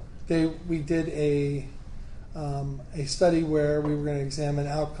 We did a study where we were going to examine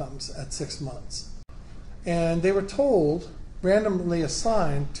outcomes at 6 months. And they were told, randomly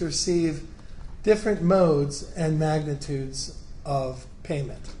assigned, to receive different modes and magnitudes of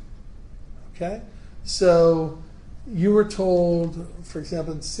payment. Okay? So you were told, for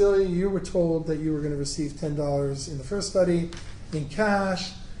example, in Celia, you were told that you were going to receive $10 in the first study in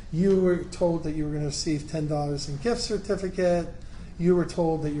cash. You were told that you were going to receive $10 in gift certificate. You were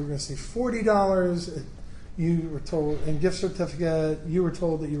told that you were going to receive $40. You were told in gift certificate. You were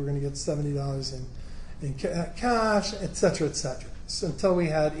told that you were going to get $70 in cash, et cetera, et cetera. So until we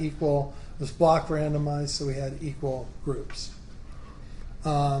had equal, it was block randomized, so we had equal groups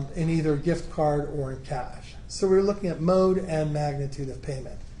in either gift card or in cash. So we were looking at mode and magnitude of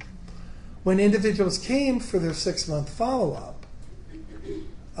payment. When individuals came for their 6-month follow-up,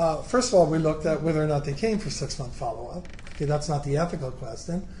 first of all, we looked at whether or not they came for 6-month follow-up. Okay, that's not the ethical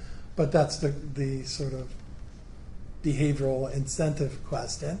question, but that's the sort of behavioral incentive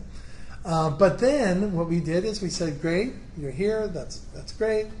question. But then what we did is we said, great, you're here, that's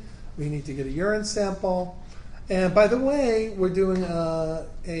great. We need to get a urine sample. And by the way, we're doing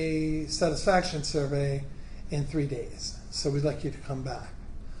a satisfaction survey in 3 days. So we'd like you to come back.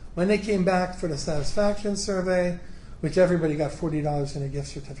 When they came back for the satisfaction survey, which everybody got $40 in a gift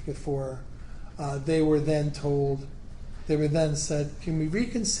certificate for, they were then told, they were then said, can we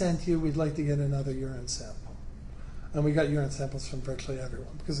reconsent you? We'd like to get another urine sample. And we got urine samples from virtually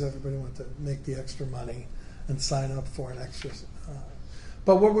everyone because everybody wanted to make the extra money and sign up for an extra.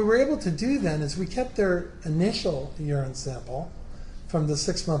 But what we were able to do then is we kept their initial urine sample from the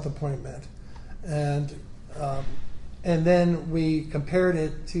 6-month appointment, and then we compared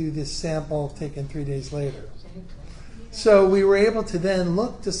it to the sample taken 3 days later. So we were able to then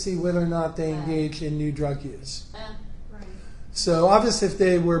look to see whether or not they engaged in new drug use. Right. So obviously, if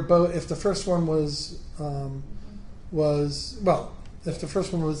they were both, if the first one was if the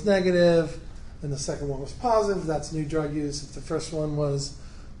first one was negative and the second one was positive, that's new drug use. If the first one was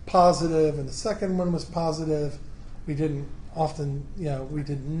positive and the second one was positive, we didn't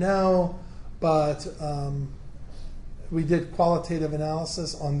know, but we did qualitative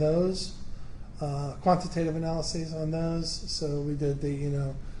analysis on those, quantitative analyses on those. So we did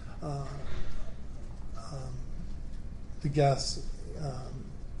the gas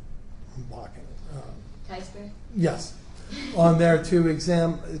blocking. Kaiser? Yes, on there to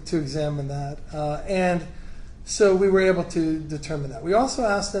examine that, and so we were able to determine that. We also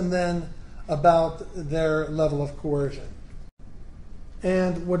asked them then about their level of coercion,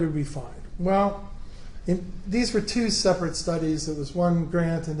 and what did we find? Well, these were 2 separate studies. It was one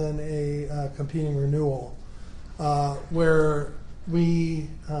grant and then a competing renewal, where we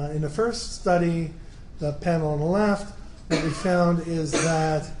in the first study, the panel on the left, what we found is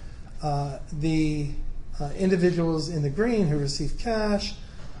that the individuals in the green who received cash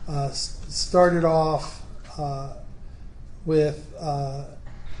started off with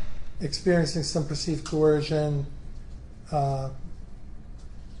experiencing some perceived coercion.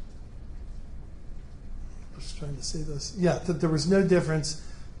 Just trying to see this. Yeah, that there was no difference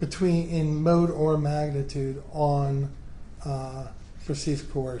in mode or magnitude on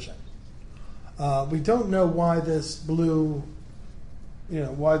perceived coercion. We don't know why this blue,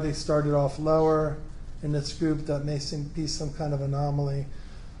 why they started off lower in this group. That may be some kind of anomaly.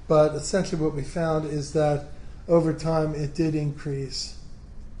 But essentially what we found is that over time it did increase,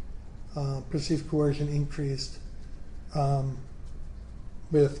 perceived coercion increased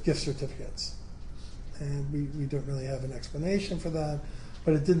with gift certificates. And we don't really have an explanation for that,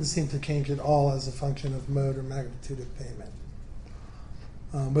 but it didn't seem to change at all as a function of mode or magnitude of payment.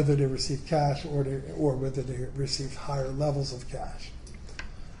 Whether they received cash or whether they received higher levels of cash.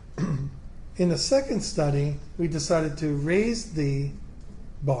 In the second study, we decided to raise the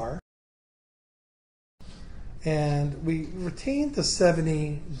bar, and we retained the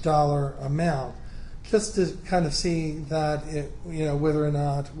 $70 amount just to kind of see that whether or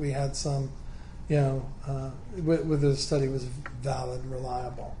not we had some, whether the study was valid and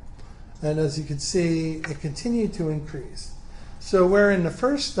reliable. And as you can see, it continued to increase. So where in the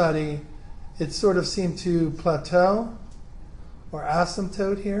first study, it sort of seemed to plateau or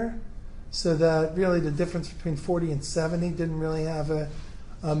asymptote here, so that really the difference between 40 and 70 didn't really have a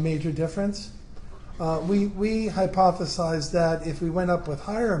major difference. We hypothesized that if we went up with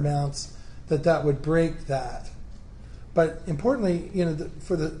higher amounts, that would break that. But importantly,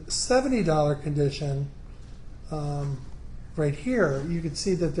 for the $70 condition, right here, you could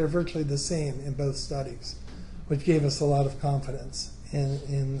see that they're virtually the same in both studies, which gave us a lot of confidence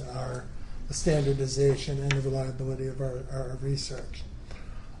in our standardization and the reliability of our research.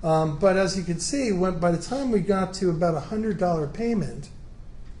 But as you can see, by the time we got to about a $100 payment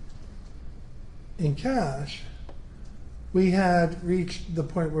in cash, we had reached the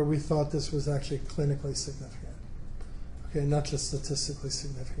point where we thought this was actually clinically significant. Okay, not just statistically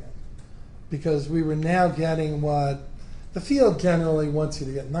significant. Because we were now getting what the field generally wants you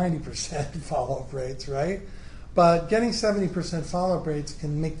to get 90% follow-up rates, right? But getting 70% follow-up rates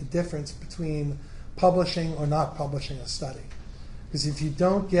can make the difference between publishing or not publishing a study. Because if you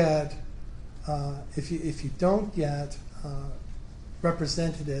don't get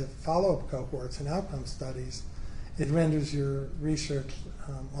representative follow-up cohorts and outcome studies, it renders your research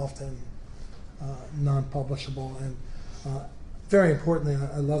often non-publishable. And very importantly,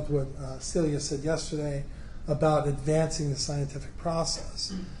 I loved what Celia said yesterday about advancing the scientific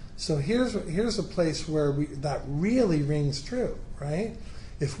process. So here's a place where that really rings true, right?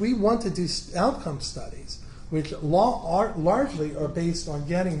 If we want to do outcome studies, which largely are based on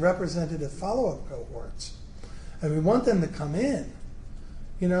getting representative follow-up cohorts, and we want them to come in,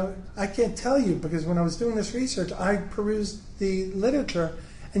 I can't tell you, because when I was doing this research, I perused the literature,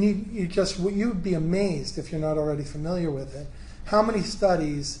 and you'd be amazed, if you're not already familiar with it, how many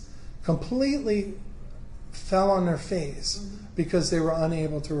studies completely fell on their face because they were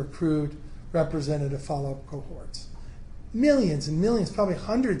unable to recruit representative follow-up cohorts. Millions and millions, probably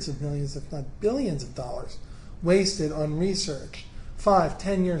hundreds of millions, if not billions of dollars wasted on research, 5,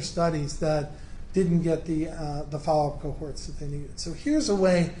 10-year studies that didn't get the follow-up cohorts that they needed. So here's a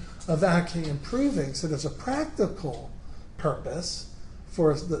way of actually improving. So there's a practical purpose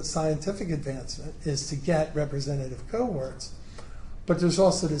for the scientific advancement is to get representative cohorts, but there's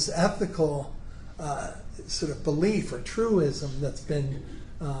also this ethical sort of belief or truism that's been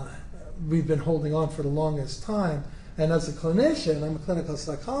we've been holding on for the longest time. And as a clinician, I'm a clinical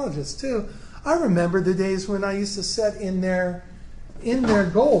psychologist too, I remember the days when I used to set in their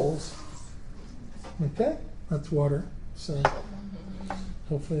goals. Okay, that's water. So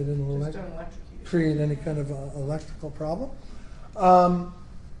hopefully it didn't create any kind of electrical problem.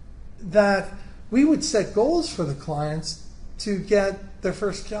 That we would set goals for the clients to get their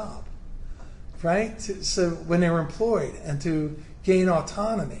first job, right? So when they were employed and to gain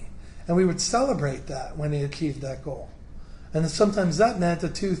autonomy. And we would celebrate that when they achieved that goal. And sometimes that meant a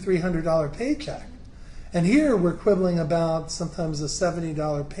 $200-300 paycheck. And here we're quibbling about sometimes a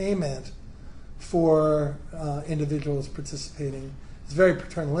 $70 payment for individuals participating. It's very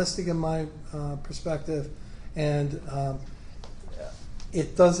paternalistic in my perspective, and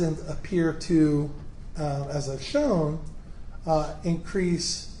it doesn't appear to, as I've shown,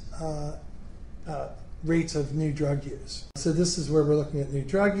 increase rates of new drug use. So this is where we're looking at new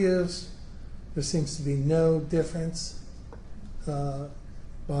drug use. There seems to be no difference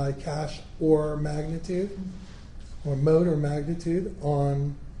by cash or magnitude, or mode or magnitude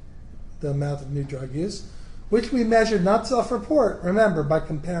on the amount of new drug use, which we measured, not self-report, remember, by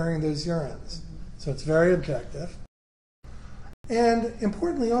comparing those urines. So it's very objective. And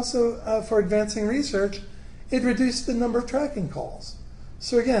importantly also for advancing research, it reduced the number of tracking calls.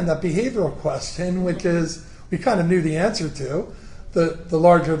 So again, that behavioral question, which is we kind of knew the answer to, the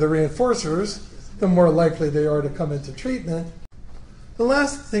larger the reinforcers, the more likely they are to come into treatment. The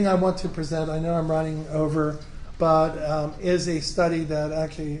last thing I want to present, I know I'm running over, but is a study that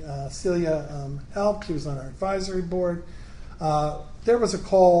actually Celia helped. She was on our advisory board. There was a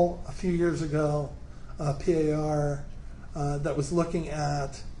call a few years ago, PAR, that was looking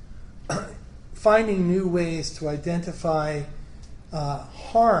at finding new ways to identify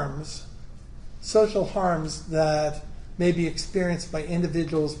harms, social harms that may be experienced by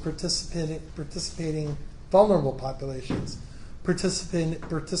individuals participating vulnerable populations, participating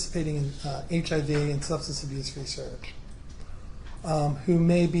in HIV and substance abuse research, who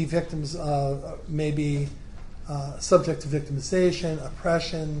may be victims of, subject to victimization,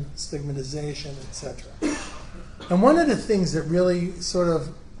 oppression, stigmatization, etc. And one of the things that really sort of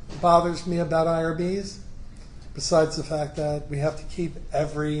bothers me about IRBs, besides the fact that we have to keep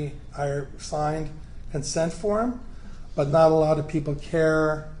every signed consent form, but not a lot of people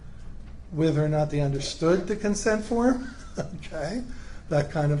care whether or not they understood the consent form. Okay, that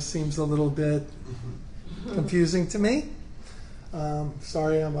kind of seems a little bit confusing to me.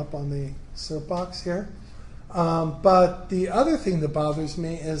 Sorry, I'm up on the soapbox here. But the other thing that bothers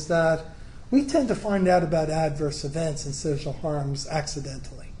me is that we tend to find out about adverse events and social harms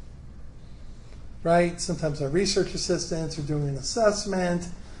accidentally. Right? Sometimes our research assistants are doing an assessment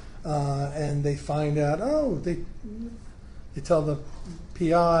and they find out, they tell the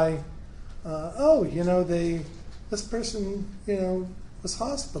PI, this person, was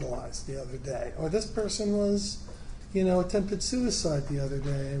hospitalized the other day, or this person was, attempted suicide the other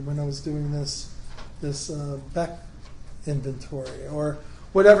day when I was doing this Beck inventory, or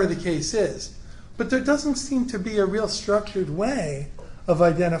whatever the case is. But there doesn't seem to be a real structured way of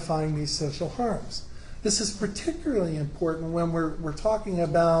identifying these social harms. This is particularly important when we're talking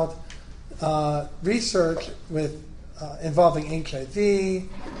about research with involving HIV,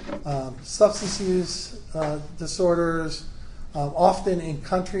 substance use disorders, often in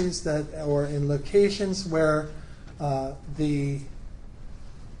countries or in locations where the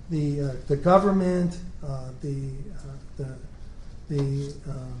government, the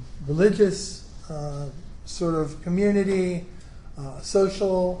religious sort of community,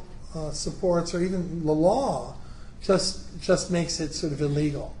 social supports, or even the law just makes it sort of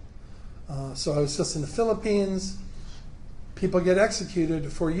illegal. So I was just in the Philippines. People get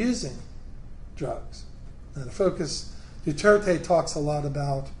executed for using drugs. And the focus, Duterte talks a lot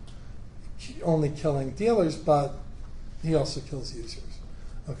about only killing dealers, but he also kills users.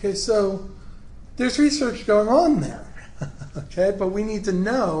 Okay, so there's research going on there. Okay, but we need to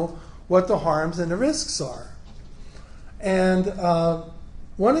know what the harms and the risks are. And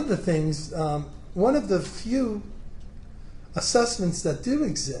one of the things, one of the few assessments that do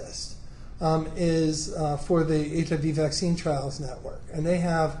exist is for the HIV Vaccine Trials Network, and they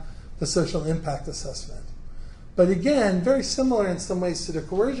have the social impact assessment. But again, very similar in some ways to the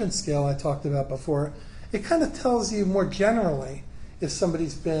coercion scale I talked about before, it kind of tells you more generally if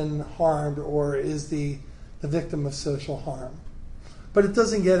somebody's been harmed or is the victim of social harm. But it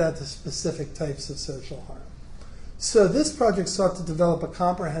doesn't get at the specific types of social harm. So this project sought to develop a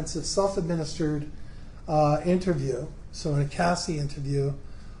comprehensive self-administered interview, so in a CASI interview,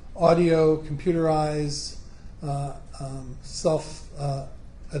 audio, computerized,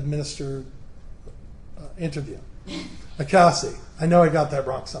 self-administered interview. A CASI. I know I got that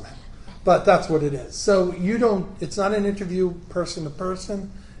wrong somehow, but that's what it is. So it's not an interview person to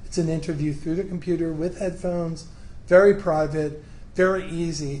person, it's an interview through the computer with headphones, very private, very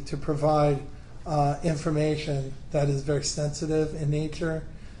easy to provide information that is very sensitive in nature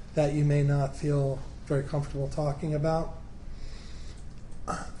that you may not feel very comfortable talking about.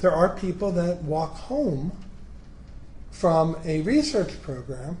 There are people that walk home from a research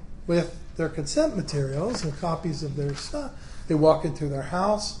program with their consent materials and copies of their stuff. They walk into their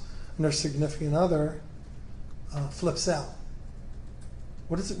house and their significant other flips out.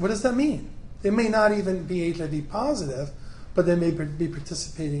 What does that mean? They may not even be HIV positive, but they may be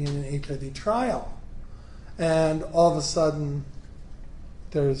participating in an HIV trial. And all of a sudden,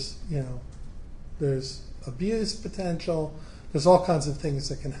 there's abuse potential. There's all kinds of things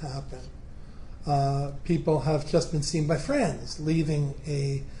that can happen. People have just been seen by friends leaving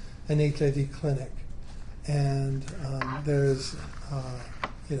an HIV clinic, and there's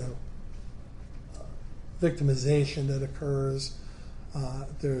victimization that occurs.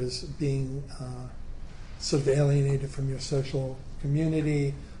 There's being sort of alienated from your social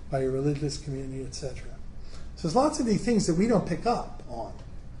community, by your religious community, etc. So there's lots of these things that we don't pick up on,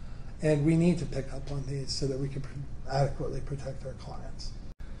 and we need to pick up on these so that we can adequately protect our clients.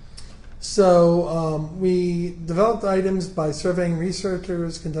 So we developed items by surveying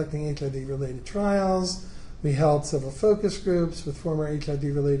researchers, conducting HIV-related trials. We held several focus groups with former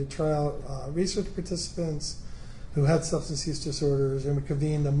HIV-related trial research participants who had substance use disorders, and we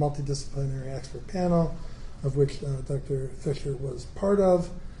convened a multidisciplinary expert panel, of which Dr. Fisher was part of.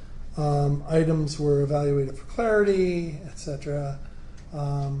 Items were evaluated for clarity, etc.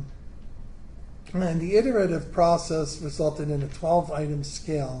 And the iterative process resulted in a 12-item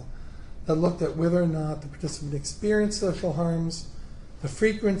scale that looked at whether or not the participant experienced social harms, the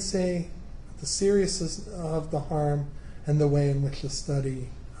frequency, the seriousness of the harm, and the way in which the study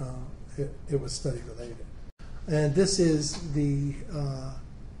it was study related. And this is the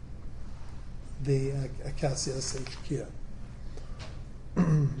CASI-SHQ.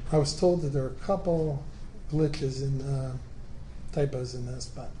 I was told that there are a couple glitches in typos in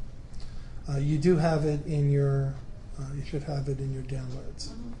this, but you do have it in your. You should have it in your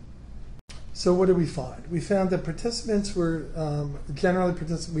downloads. So what did we find? We found that participants were generally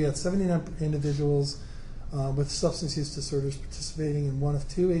we had 79 individuals with substance use disorders participating in one of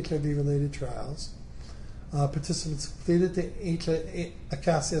two HIV-related trials. Participants completed the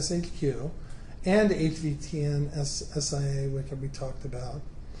CASI-SHQ and HVTN-SIA, which we talked about,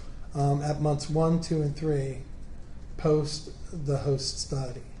 at months 1, 2, and 3 post the host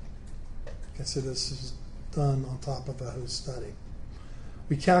study. Okay, so this is done on top of a host study.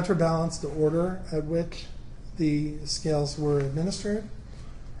 We counterbalanced the order at which the scales were administered,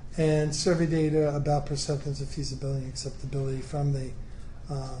 and survey data about perceptions of feasibility and acceptability from the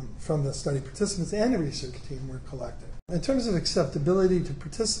study participants and the research team were collected. In terms of acceptability to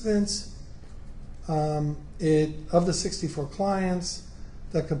participants, of the 64 clients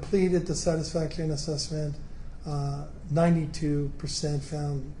that completed the satisfaction assessment,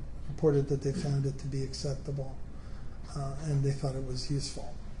 92% reported that they found it to be acceptable, and they thought it was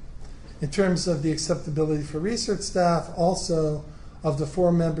useful. In terms of the acceptability for research staff, also of the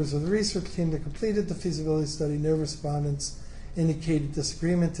 4 members of the research team that completed the feasibility study, no respondents indicated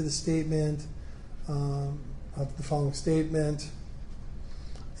disagreement to the statement of the following statement,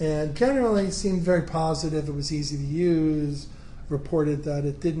 and generally seemed very positive. It was easy to use, reported that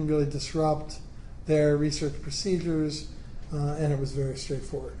it didn't really disrupt their research procedures, and it was very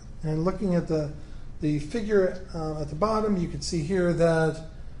straightforward. And looking at the figure at the bottom, you can see here that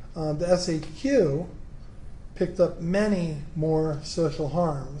the SHQ picked up many more social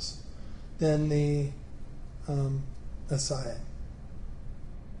harms than the SIA.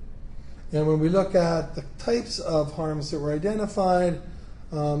 And when we look at the types of harms that were identified,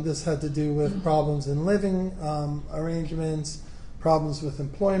 this had to do with problems in living arrangements, problems with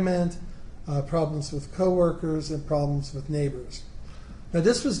employment, problems with coworkers, and problems with neighbors. Now,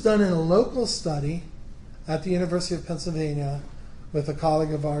 this was done in a local study at the University of Pennsylvania with a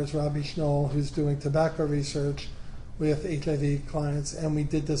colleague of ours, Robbie Schnoll, who's doing tobacco research with HIV clients, and we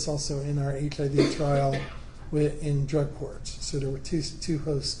did this also in our HIV trial in drug courts. So there were two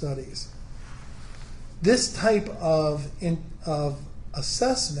host studies. this type of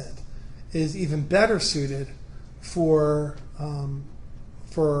assessment is even better suited for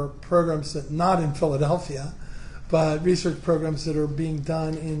programs that not in Philadelphia, but research programs that are being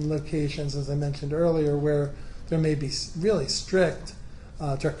done in locations, as I mentioned earlier, where there may be really strict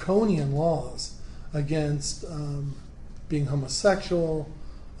draconian laws against being homosexual,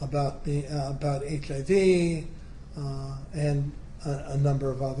 about HIV, and a number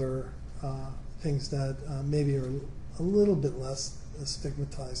of other things that maybe are a little bit less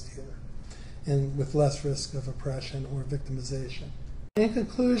stigmatized here, and with less risk of oppression or victimization. In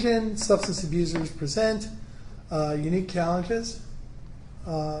conclusion, substance abusers present unique challenges.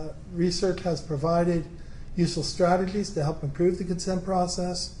 Research has provided useful strategies to help improve the consent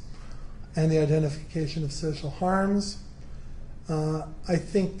process and the identification of social harms. I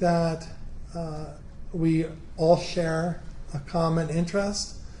think that we all share a common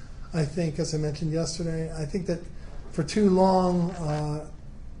interest. I think, as I mentioned yesterday, I think that for too long,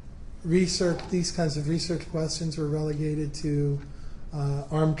 these kinds of research questions were relegated to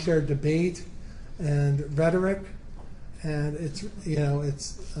armchair debate and rhetoric. And it's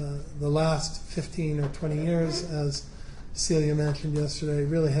the last 15 or 20 years, as Celia mentioned yesterday,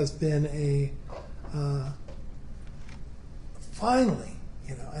 really has been a finally,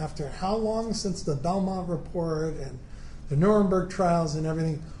 after how long since the Belmont report and the Nuremberg trials and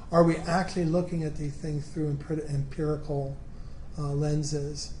everything, are we actually looking at these things through empirical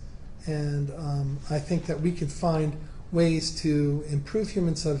lenses? And I think that we could find ways to improve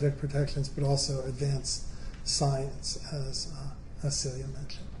human subject protections, but also advance science, as Celia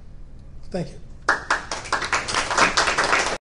mentioned. Thank you.